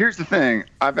 Okay, so here's the thing.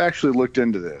 I've actually looked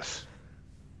into this.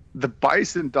 The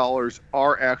Bison dollars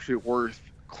are actually worth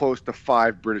close to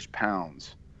 5 British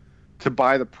pounds to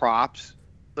buy the props.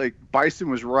 Like, Bison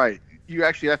was right. You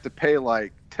actually have to pay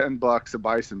like $10 a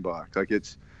Bison buck. Like,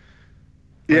 it's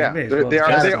yeah,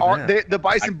 the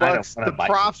Bison bucks. The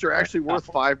props are actually worth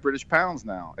 5 British pounds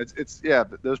now. It's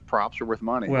those props are worth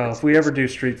money. Well, if we ever do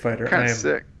Street Fighter,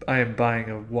 sick. I am buying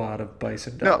a wad of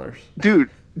Bison dollars. No,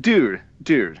 dude,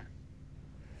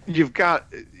 you've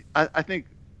got. I think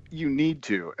you need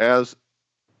to, as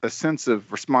a sense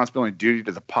of responsibility and duty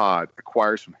to the pod,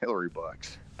 acquire some Hillary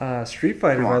bucks. Street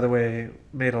Fighter, by the way,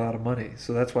 made a lot of money,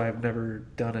 so that's why I've never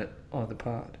done it on the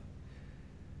pod.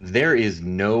 There is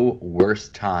no worse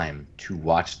time to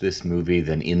watch this movie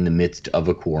than in the midst of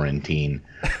a quarantine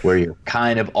where you're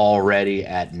kind of already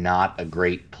at not a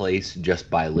great place just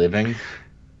by living.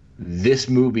 This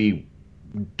movie,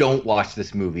 don't watch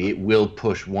this movie. It will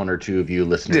push one or two of you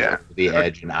listeners over the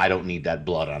edge, and I don't need that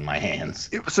blood on my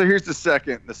hands. So here's the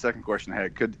second question I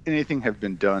had. Could anything have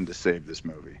been done to save this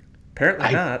movie?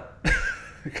 Apparently not.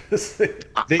 Because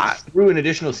they threw an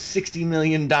additional $60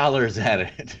 million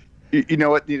at it. You know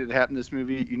what needed to happen in this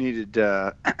movie? You needed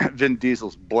Vin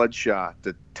Diesel's Bloodshot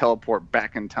to teleport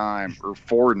back in time or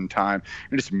forward in time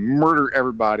and just murder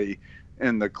everybody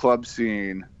in the club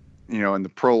scene, in the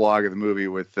prologue of the movie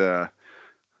with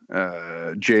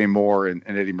Jay Moore and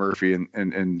Eddie Murphy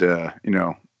and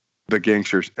the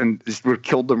gangsters, and just would have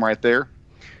killed them right there.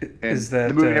 And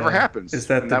the movie never happens. Is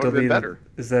that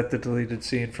the deleted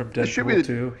scene from Deadpool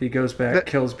 2? He goes back,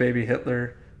 kills baby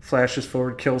Hitler, flashes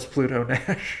forward, kills Pluto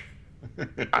Nash.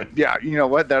 Yeah, you know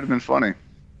what? That would have been funny.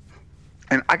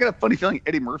 And I got a funny feeling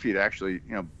Eddie Murphy would actually,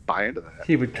 buy into that.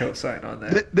 He would co-sign on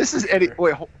that. This is Eddie.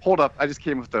 Wait, hold up. I just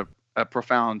came with a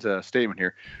profound statement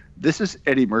here. This is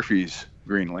Eddie Murphy's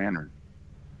Green Lantern.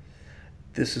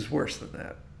 This is worse than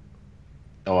that.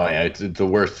 Oh, yeah, it's the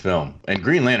worst film. And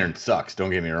Green Lantern sucks, don't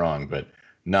get me wrong, but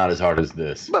not as hard as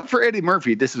this. But for Eddie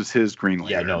Murphy, this is his Green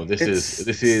Lantern. Yeah, no, this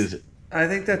is I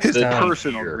think that's his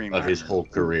personal Green Lantern of his whole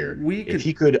career. If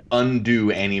he could undo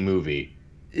any movie,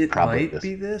 it might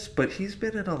be this, but he's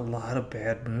been in a lot of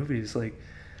bad movies.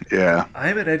 Yeah,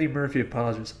 I'm an Eddie Murphy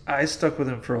apologist. I stuck with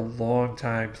him for a long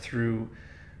time through,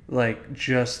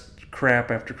 just crap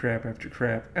after crap after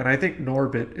crap. And I think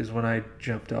Norbit is when I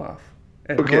jumped off.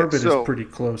 And Norbit is pretty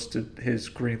close to his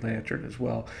Green Lantern as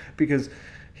well, because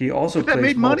he also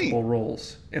plays multiple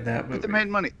roles in that movie. But that made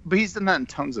money. But he's done that in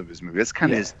tons of his movies. That's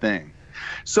kind of his thing.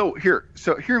 So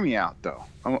hear me out, though.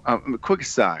 A quick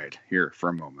aside here for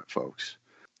a moment, folks.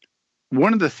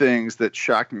 One of the things that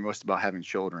shocked me most about having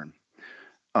children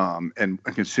and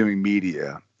consuming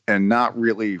media and not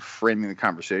really framing the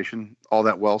conversation all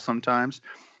that well sometimes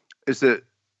is that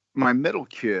my middle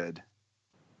kid,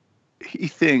 he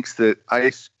thinks that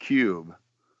Ice Cube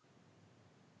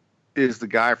is the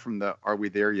guy from the Are We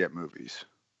There Yet movies.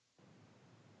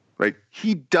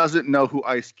 He doesn't know who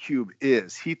Ice Cube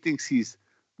is. He thinks he's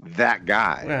that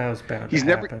guy. That was bound to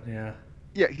happen, yeah.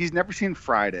 Yeah, he's never seen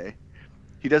Friday.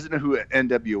 He doesn't know who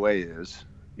NWA is,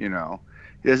 He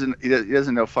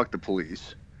doesn't know Fuck the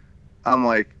Police. I'm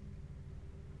like,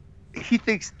 he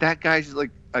thinks that guy's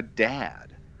like a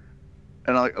dad.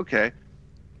 And I'm like, okay.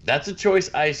 That's a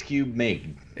choice Ice Cube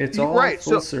made. It's all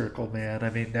full circle, man. I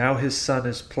mean, now his son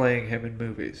is playing him in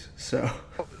movies. So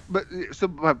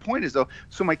my point is, though,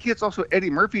 so my kid's also Eddie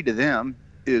Murphy to them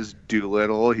is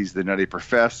Doolittle. He's the Nutty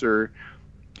Professor.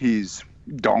 He's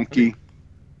Donkey.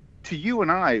 To you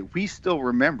and I, we still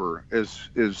remember as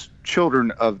children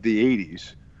of the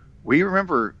 80s, we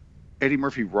remember Eddie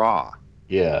Murphy Raw.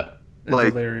 Yeah.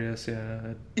 Hilarious,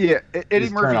 yeah. Yeah, Eddie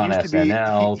Murphy used to be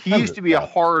he used to be a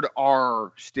hard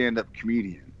R stand-up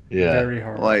comedian. Yeah. Very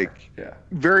hard.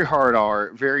 Very hard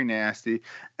R, very nasty.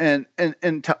 And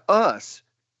to us,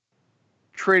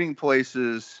 Trading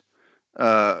Places,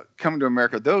 Coming to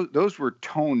America, those were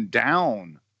toned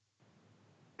down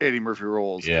Eddie Murphy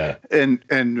roles. Yeah. And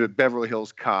Beverly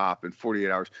Hills Cop and 48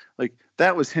 Hours.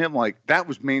 That was him, that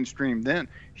was mainstream then.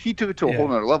 He took it to a whole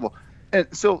nother level. And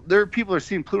so there are people that are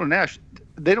seeing Pluto Nash.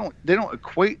 They don't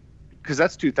equate, because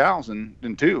that's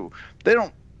 2002. They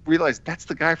don't realize that's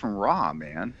the guy from Raw,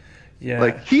 man.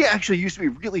 Yeah. He actually used to be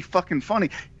really fucking funny.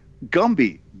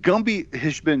 Gumby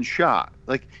has been shot.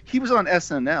 He was on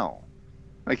SNL.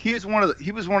 He was one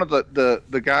of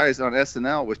the guys on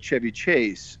SNL with Chevy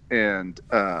Chase and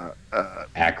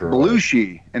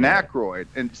Belushi and Aykroyd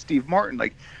and Steve Martin.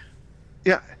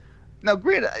 Yeah. Now,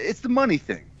 granted, it's the money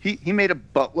thing. He made a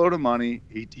buttload of money.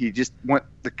 He just went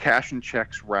the cash and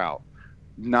checks route.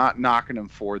 Not knocking him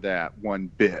for that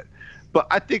one bit. But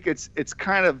I think it's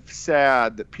kind of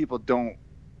sad that people don't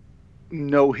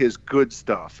know his good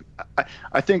stuff.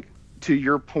 I think, to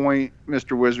your point,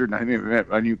 Mr. Wizard, and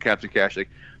I knew Captain Cash,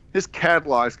 his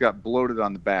catalog's got bloated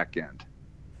on the back end.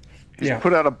 He's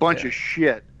put out a bunch of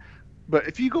shit. But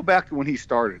if you go back to when he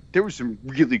started, there was some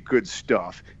really good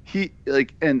stuff.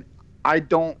 And I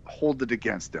don't hold it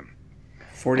against him.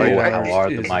 48 Hours are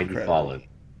the mighty fallen.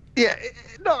 Yeah,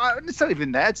 no, it's not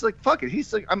even that. It's fuck it.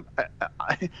 He's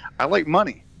I like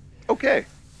money. Okay.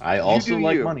 I also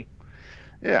like money.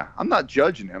 Yeah, I'm not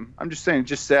judging him. I'm just saying, it's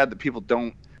just sad that people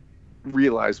don't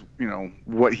realize,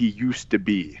 what he used to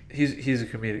be. He's a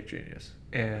comedic genius,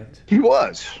 and he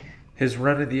was. His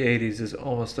run in the '80s is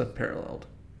almost unparalleled.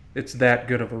 It's that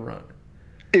good of a run.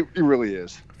 It really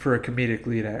is. For a comedic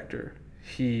lead actor,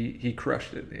 he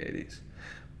crushed it in the '80s,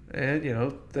 and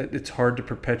that it's hard to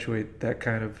perpetuate that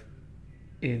kind of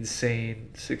insane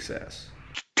success.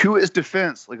 To his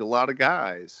defense, like a lot of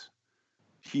guys,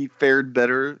 he fared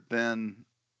better than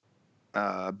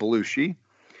Belushi.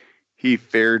 He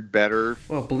fared better.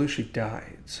 Well, Belushi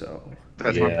died, so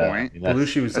that's my point.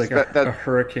 Belushi was like a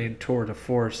hurricane tour de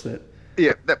force that.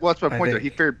 Yeah, that's my point. Though he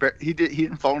fared better. He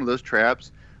didn't fall into those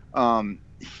traps.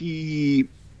 He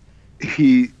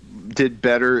did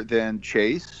better than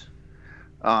Chase.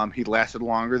 He lasted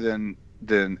longer than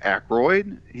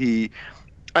Aykroyd.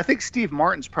 I think Steve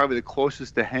Martin's probably the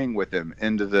closest to hang with him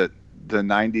into the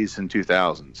 90s and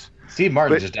 2000s. Steve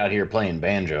Martin's just out here playing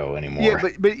banjo anymore. Yeah,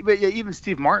 but yeah, even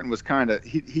Steve Martin was kind of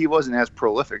he wasn't as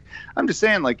prolific. I'm just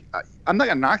saying, like, I'm not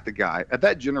gonna knock the guy. At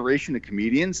that generation of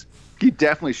comedians, he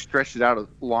definitely stretched it out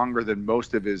longer than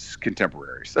most of his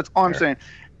contemporaries. That's all I'm saying.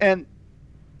 And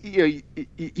you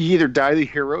either die the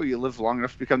hero, or you live long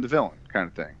enough to become the villain, kind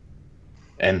of thing.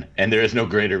 And there is no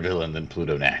greater villain than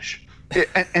Pluto Nash.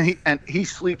 And he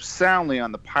sleeps soundly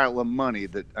on the pile of money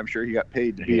that I'm sure he got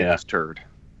paid to be in this turd.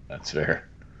 That's fair.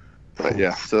 But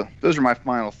yeah, so those are my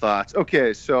final thoughts.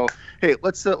 Okay, so hey,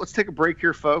 let's take a break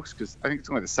here, folks, because I think it's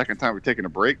only the second time we're taking a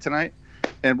break tonight,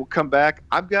 and we'll come back.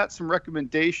 I've got some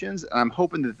recommendations, and I'm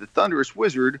hoping that the Thunderous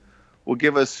Wizard will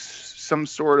give us some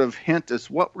sort of hint as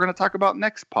to what we're going to talk about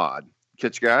next pod.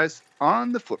 Catch you guys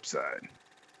on the flip side.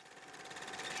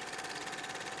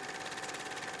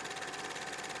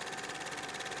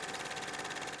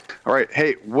 All right.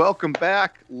 Hey, welcome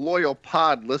back, loyal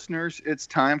pod listeners. It's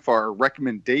time for our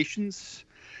recommendations.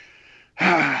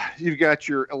 You've got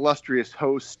your illustrious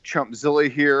host, Chumpzilla,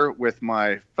 here with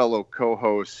my fellow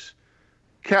co-hosts,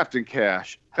 Captain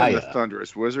Cash and the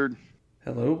Thunderous Wizard.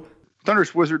 Hello.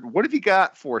 Thunderous Wizard, what have you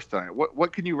got for us tonight?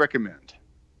 What can you recommend?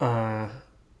 A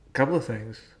couple of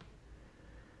things.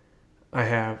 I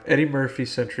have Eddie Murphy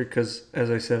centric because,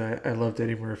 as I said, I loved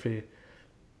Eddie Murphy.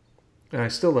 And I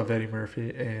still love Eddie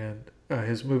Murphy, and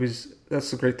his movies,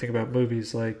 that's the great thing about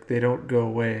movies, like, they don't go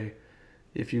away.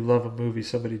 If you love a movie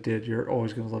somebody did, you're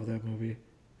always going to love that movie,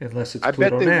 unless it's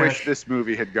Pluto bet they Nash, wish this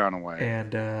movie had gone away.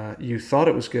 And you thought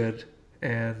it was good,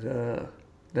 and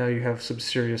now you have some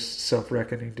serious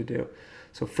self-reckoning to do.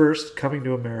 So first, Coming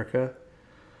to America,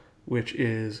 which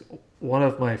is one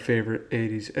of my favorite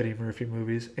 80s Eddie Murphy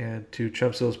movies, and to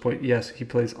Chumpzilla's point, yes, he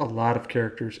plays a lot of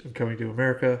characters in Coming to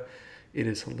America. It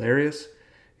is hilarious.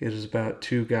 It is about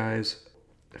two guys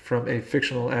from a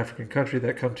fictional African country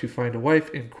that come to find a wife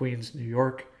in Queens, New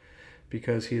York,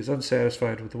 because he is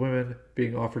unsatisfied with the women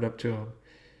being offered up to him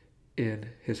in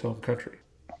his home country.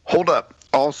 Hold up.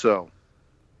 Also,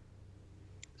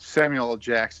 Samuel L.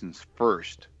 Jackson's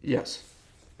first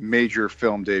major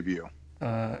film debut.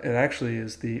 It actually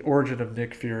is the origin of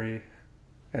Nick Fury,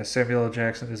 as Samuel L.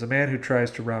 Jackson is a man who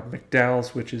tries to rob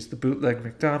McDowell's, which is the bootleg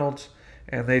McDonald's,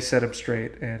 and they set him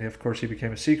straight, and of course he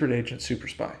became a secret agent super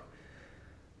spy.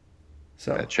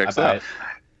 So that checks out.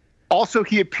 Also,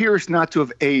 he appears not to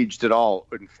have aged at all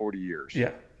in 40 years.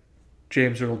 Yeah.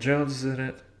 James Earl Jones is in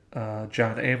it.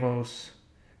 John Amos.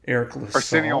 Eric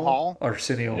LaSalle.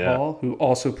 Arsenio Hall, who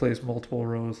also plays multiple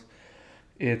roles.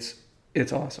 It's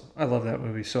awesome. I love that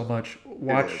movie so much.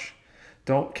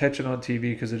 Don't catch it on TV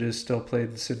because it is still played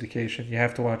in syndication. You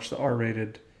have to watch the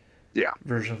R-rated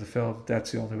version of the film.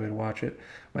 That's the only way to watch it.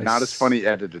 Not as funny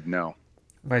edited, no.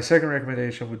 My second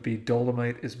recommendation would be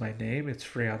Dolomite Is My Name. It's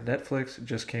free on Netflix. It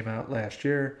just came out last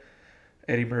year.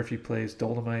 Eddie Murphy plays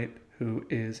Dolomite, who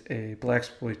is a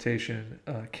blaxploitation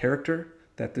character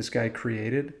that this guy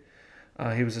created.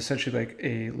 He was essentially like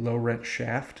a low-rent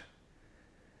Shaft.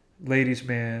 Ladies'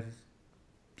 man,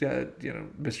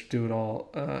 Mr.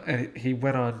 Do-It-All. And he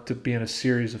went on to be in a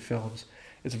series of films.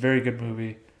 It's a very good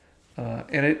movie.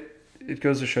 And it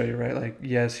goes to show you, right? Like,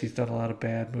 yes, he's done a lot of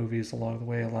bad movies along the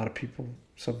way. A lot of people,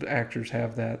 some actors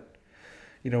have that,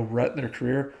 rut in their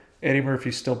career. Eddie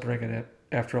Murphy's still bringing it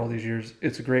after all these years.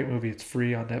 It's a great movie. It's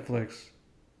free on Netflix.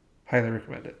 Highly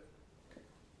recommend it.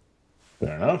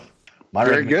 Fair enough.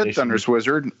 Very good, Thunderous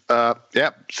Wizard.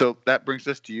 So that brings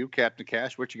us to you, Captain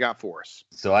Cash. What you got for us?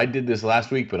 So I did this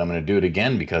last week, but I'm going to do it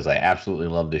again because I absolutely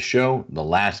love this show, The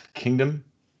Last Kingdom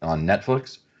on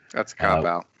Netflix. That's a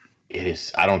cop-out. It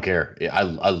is. I don't care. I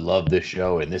love this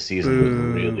show, and this season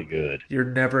was really good. You're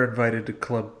never invited to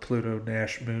Club Pluto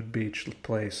Nash Moon Beach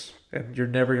place, and you're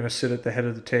never going to sit at the head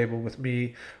of the table with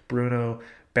me, Bruno,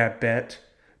 Babette,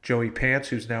 Joey Pants,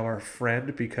 who's now our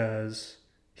friend because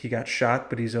he got shot,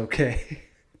 but he's okay.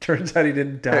 Turns out he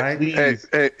didn't die.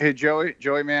 Hey,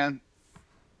 Joey, man.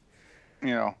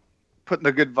 You know, putting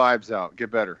the good vibes out.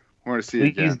 Get better. I want to see you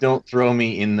again. Please don't throw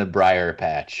me in the briar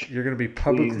patch. You're going to be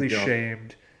publicly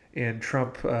shamed in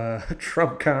Trump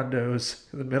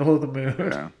condos in the middle of the moon.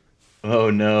 Yeah.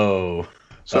 Oh, no.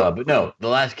 But no, The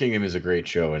Last Kingdom is a great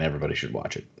show, and everybody should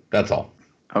watch it. That's all.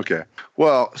 Okay.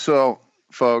 Well, so,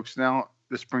 folks, now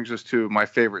this brings us to my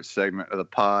favorite segment of the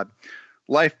pod,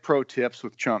 Life Pro Tips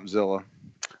with Chumpzilla.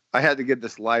 I had to give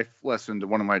this life lesson to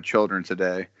one of my children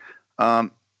today. Let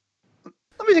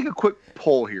me take a quick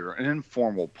poll here, an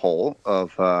informal poll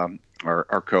of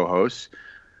our co-hosts.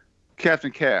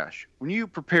 Captain Cash, when you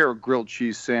prepare a grilled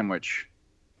cheese sandwich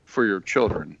for your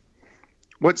children,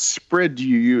 what spread do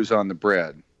you use on the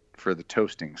bread for the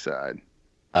toasting side?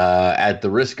 At the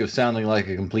risk of sounding like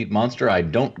a complete monster, I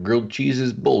don't. Grilled cheese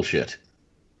is bullshit.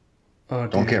 Oh,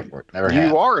 don't care for it. Never you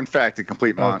have. are, in fact, a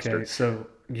complete monster. Okay, so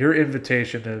your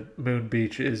invitation to Moon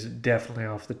Beach is definitely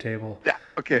off the table. Yeah,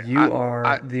 okay. You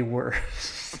are the worst.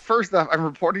 First off, I'm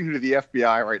reporting you to the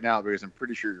FBI right now because I'm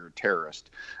pretty sure you're a terrorist.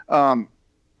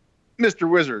 Mr.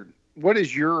 Wizard, what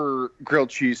is your grilled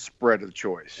cheese spread of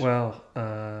choice? Well,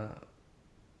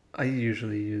 I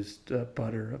usually used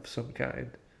butter of some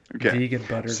kind. Okay. Vegan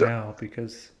butter now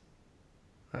because...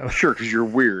 Sure, because you're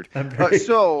weird. I'm very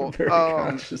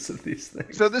conscious of these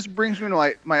things. So this brings me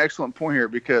to my excellent point here,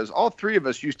 because all three of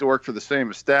us used to work for the same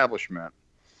establishment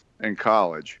in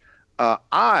college.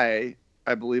 I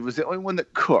believe, was the only one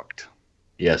that cooked.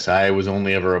 Yes, I was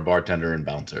only ever a bartender and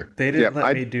bouncer. They didn't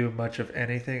let me do much of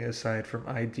anything aside from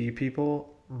ID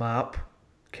people, mop,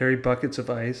 carry buckets of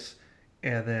ice,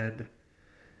 and then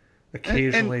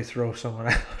occasionally throw someone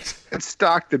out. And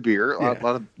stock the beer.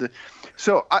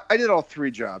 So I did all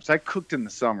three jobs. I cooked in the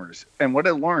summers. And what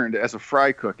I learned as a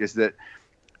fry cook is that,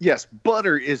 yes,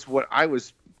 butter is what I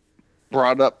was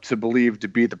brought up to believe to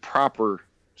be the proper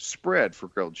spread for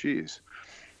grilled cheese.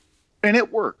 And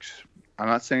it works. I'm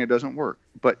not saying it doesn't work,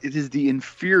 but it is the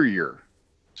inferior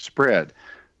spread.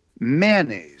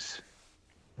 Mayonnaise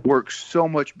works so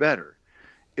much better.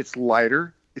 It's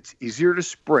lighter. It's easier to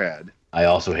spread. I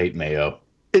also hate mayo.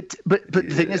 But the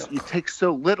thing is, it takes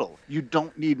so little. You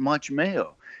don't need much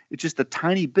mayo. It's just a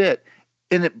tiny bit,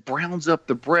 and it browns up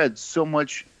the bread so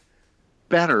much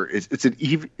better.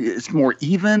 It's more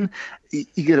even. You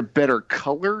get a better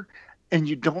color, and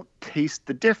you don't taste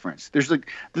the difference. There's like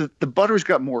the butter's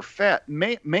got more fat.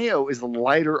 Mayo is a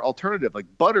lighter alternative. Like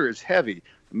butter is heavy,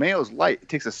 mayo is light. It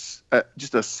takes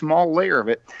just a small layer of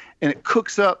it, and it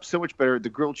cooks up so much better. The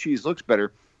grilled cheese looks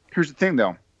better. Here's the thing,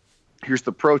 though. Here's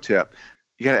the pro tip.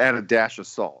 You got to add a dash of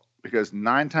salt, because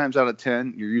 9 times out of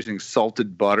 10, you're using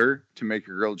salted butter to make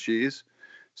your grilled cheese.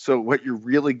 So what you're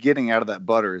really getting out of that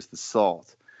butter is the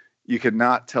salt. You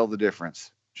cannot tell the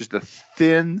difference. Just a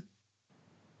thin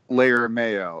layer of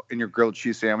mayo in your grilled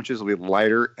cheese sandwiches will be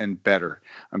lighter and better.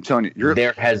 I'm telling you.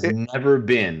 There has never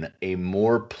been a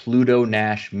more Pluto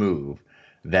Nash move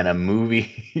than a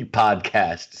movie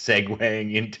podcast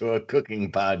segueing into a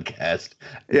cooking podcast.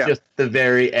 Just the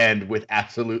very end with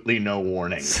absolutely no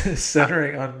warning.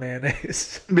 Centering on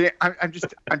mayonnaise. Man, I'm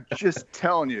just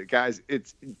telling you, guys,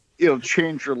 it'll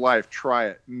change your life. Try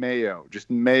it. Mayo.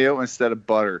 Just mayo instead of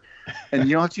butter. And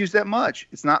you don't have to use that much.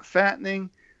 It's not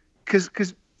fattening, because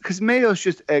mayo is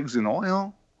just eggs and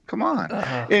oil. Come on.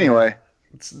 Anyway.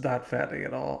 It's not fattening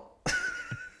at all.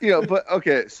 But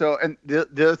okay, so, and the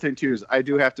other thing too is I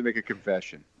do have to make a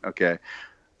confession. Okay,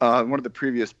 one of the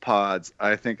previous pods,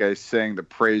 I think I sang the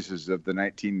praises of the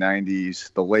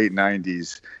 1990s, the late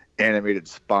 90s animated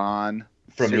Spawn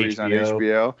series on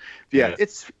HBO. Yeah,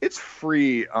 it's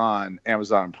free on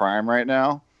Amazon Prime right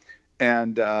now,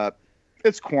 and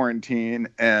it's quarantine,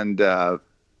 and I've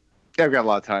got a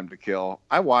lot of time to kill.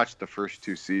 I watched the first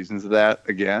 2 seasons of that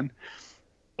again.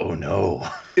 Oh no,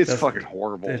 it's fucking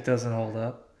horrible. It doesn't hold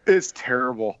up. It's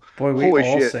terrible. Boy, we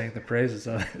all sang the praises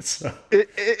of it. So.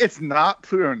 It's not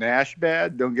Pluto Nash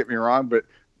bad, don't get me wrong, but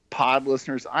pod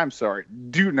listeners, I'm sorry.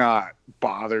 Do not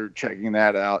bother checking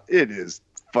that out. It is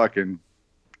fucking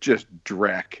just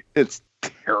dreck. It's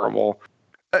terrible.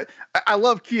 I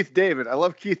love Keith David.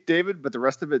 But the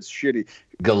rest of it's shitty.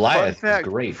 Goliath is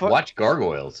great. Watch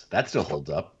Gargoyles. That still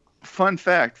holds up. Fun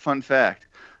fact.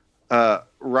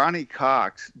 Ronnie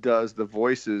Cox does the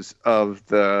voices of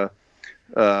the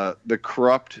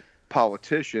corrupt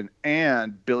politician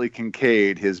and Billy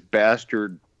Kincaid, his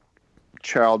bastard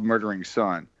child murdering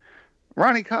son.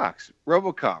 Ronnie Cox,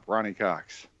 RoboCop, Ronnie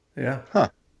Cox. Yeah. Huh.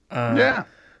 Yeah.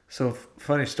 So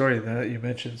funny story that you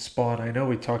mentioned Spawn. I know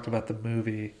we talked about the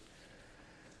movie,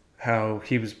 how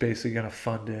he was basically going to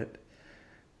fund it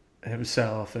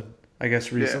himself, and I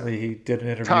guess recently he did an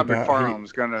interview Todd about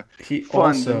McFarlane's gonna he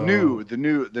fund also, the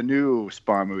new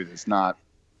Spawn movie that's not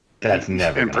That's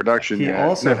never in gonna production he yet.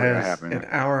 also Never gonna has happen. an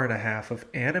hour and a half of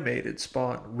animated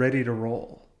Spawn ready to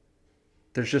roll.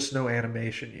 There's just no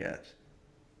animation yet.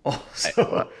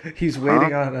 Also, he's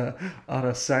waiting on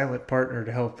a silent partner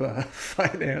to help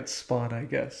finance Spawn, I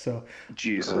guess. So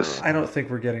Jesus. I don't think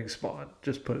we're getting Spawn.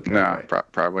 Just put it that No, way.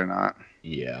 probably not.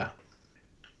 Yeah.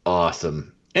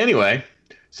 Awesome. Anyway,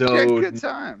 so Yeah, good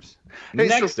times. Hey,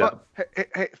 next up.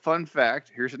 Hey, fun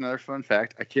fact. Here's another fun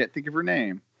fact. I can't think of her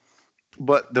name,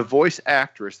 but the voice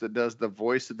actress that does the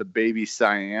voice of the baby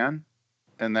Cyan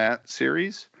in that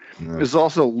series is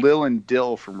also Lil and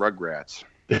Dill from Rugrats.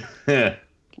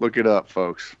 Look it up,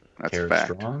 folks. That's a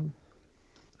fact. Strong.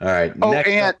 All right. Oh, next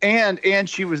up. and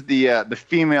she was the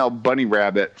female bunny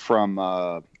rabbit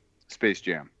from Space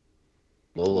Jam.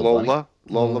 Lola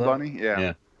Bunny.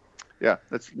 Yeah.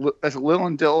 That's Lil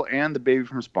and Dill and the baby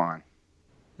from Spawn.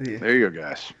 There you go,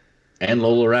 guys. And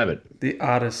Lola Rabbit. The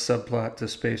oddest subplot to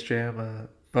Space Jam: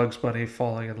 Bugs Bunny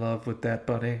falling in love with that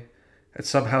bunny, and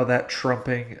somehow that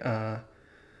trumping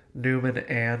Newman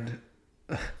and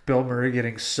Bill Murray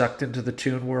getting sucked into the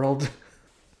Toon World.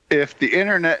 If the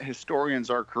internet historians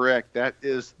are correct, that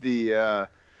is the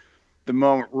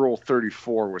moment Rule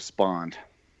 34 was spawned.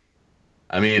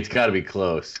 I mean, it's got to be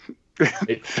close.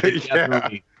 It's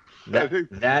definitely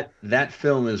that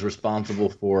film is responsible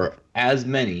for as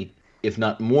many, if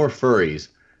not more, furries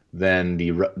than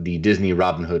the Disney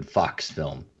Robin Hood Fox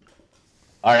film.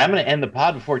 All right, I'm going to end the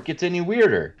pod before it gets any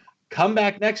weirder. Come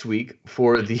back next week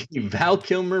for the Val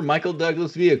Kilmer, Michael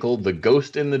Douglas vehicle, The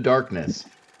Ghost in the Darkness.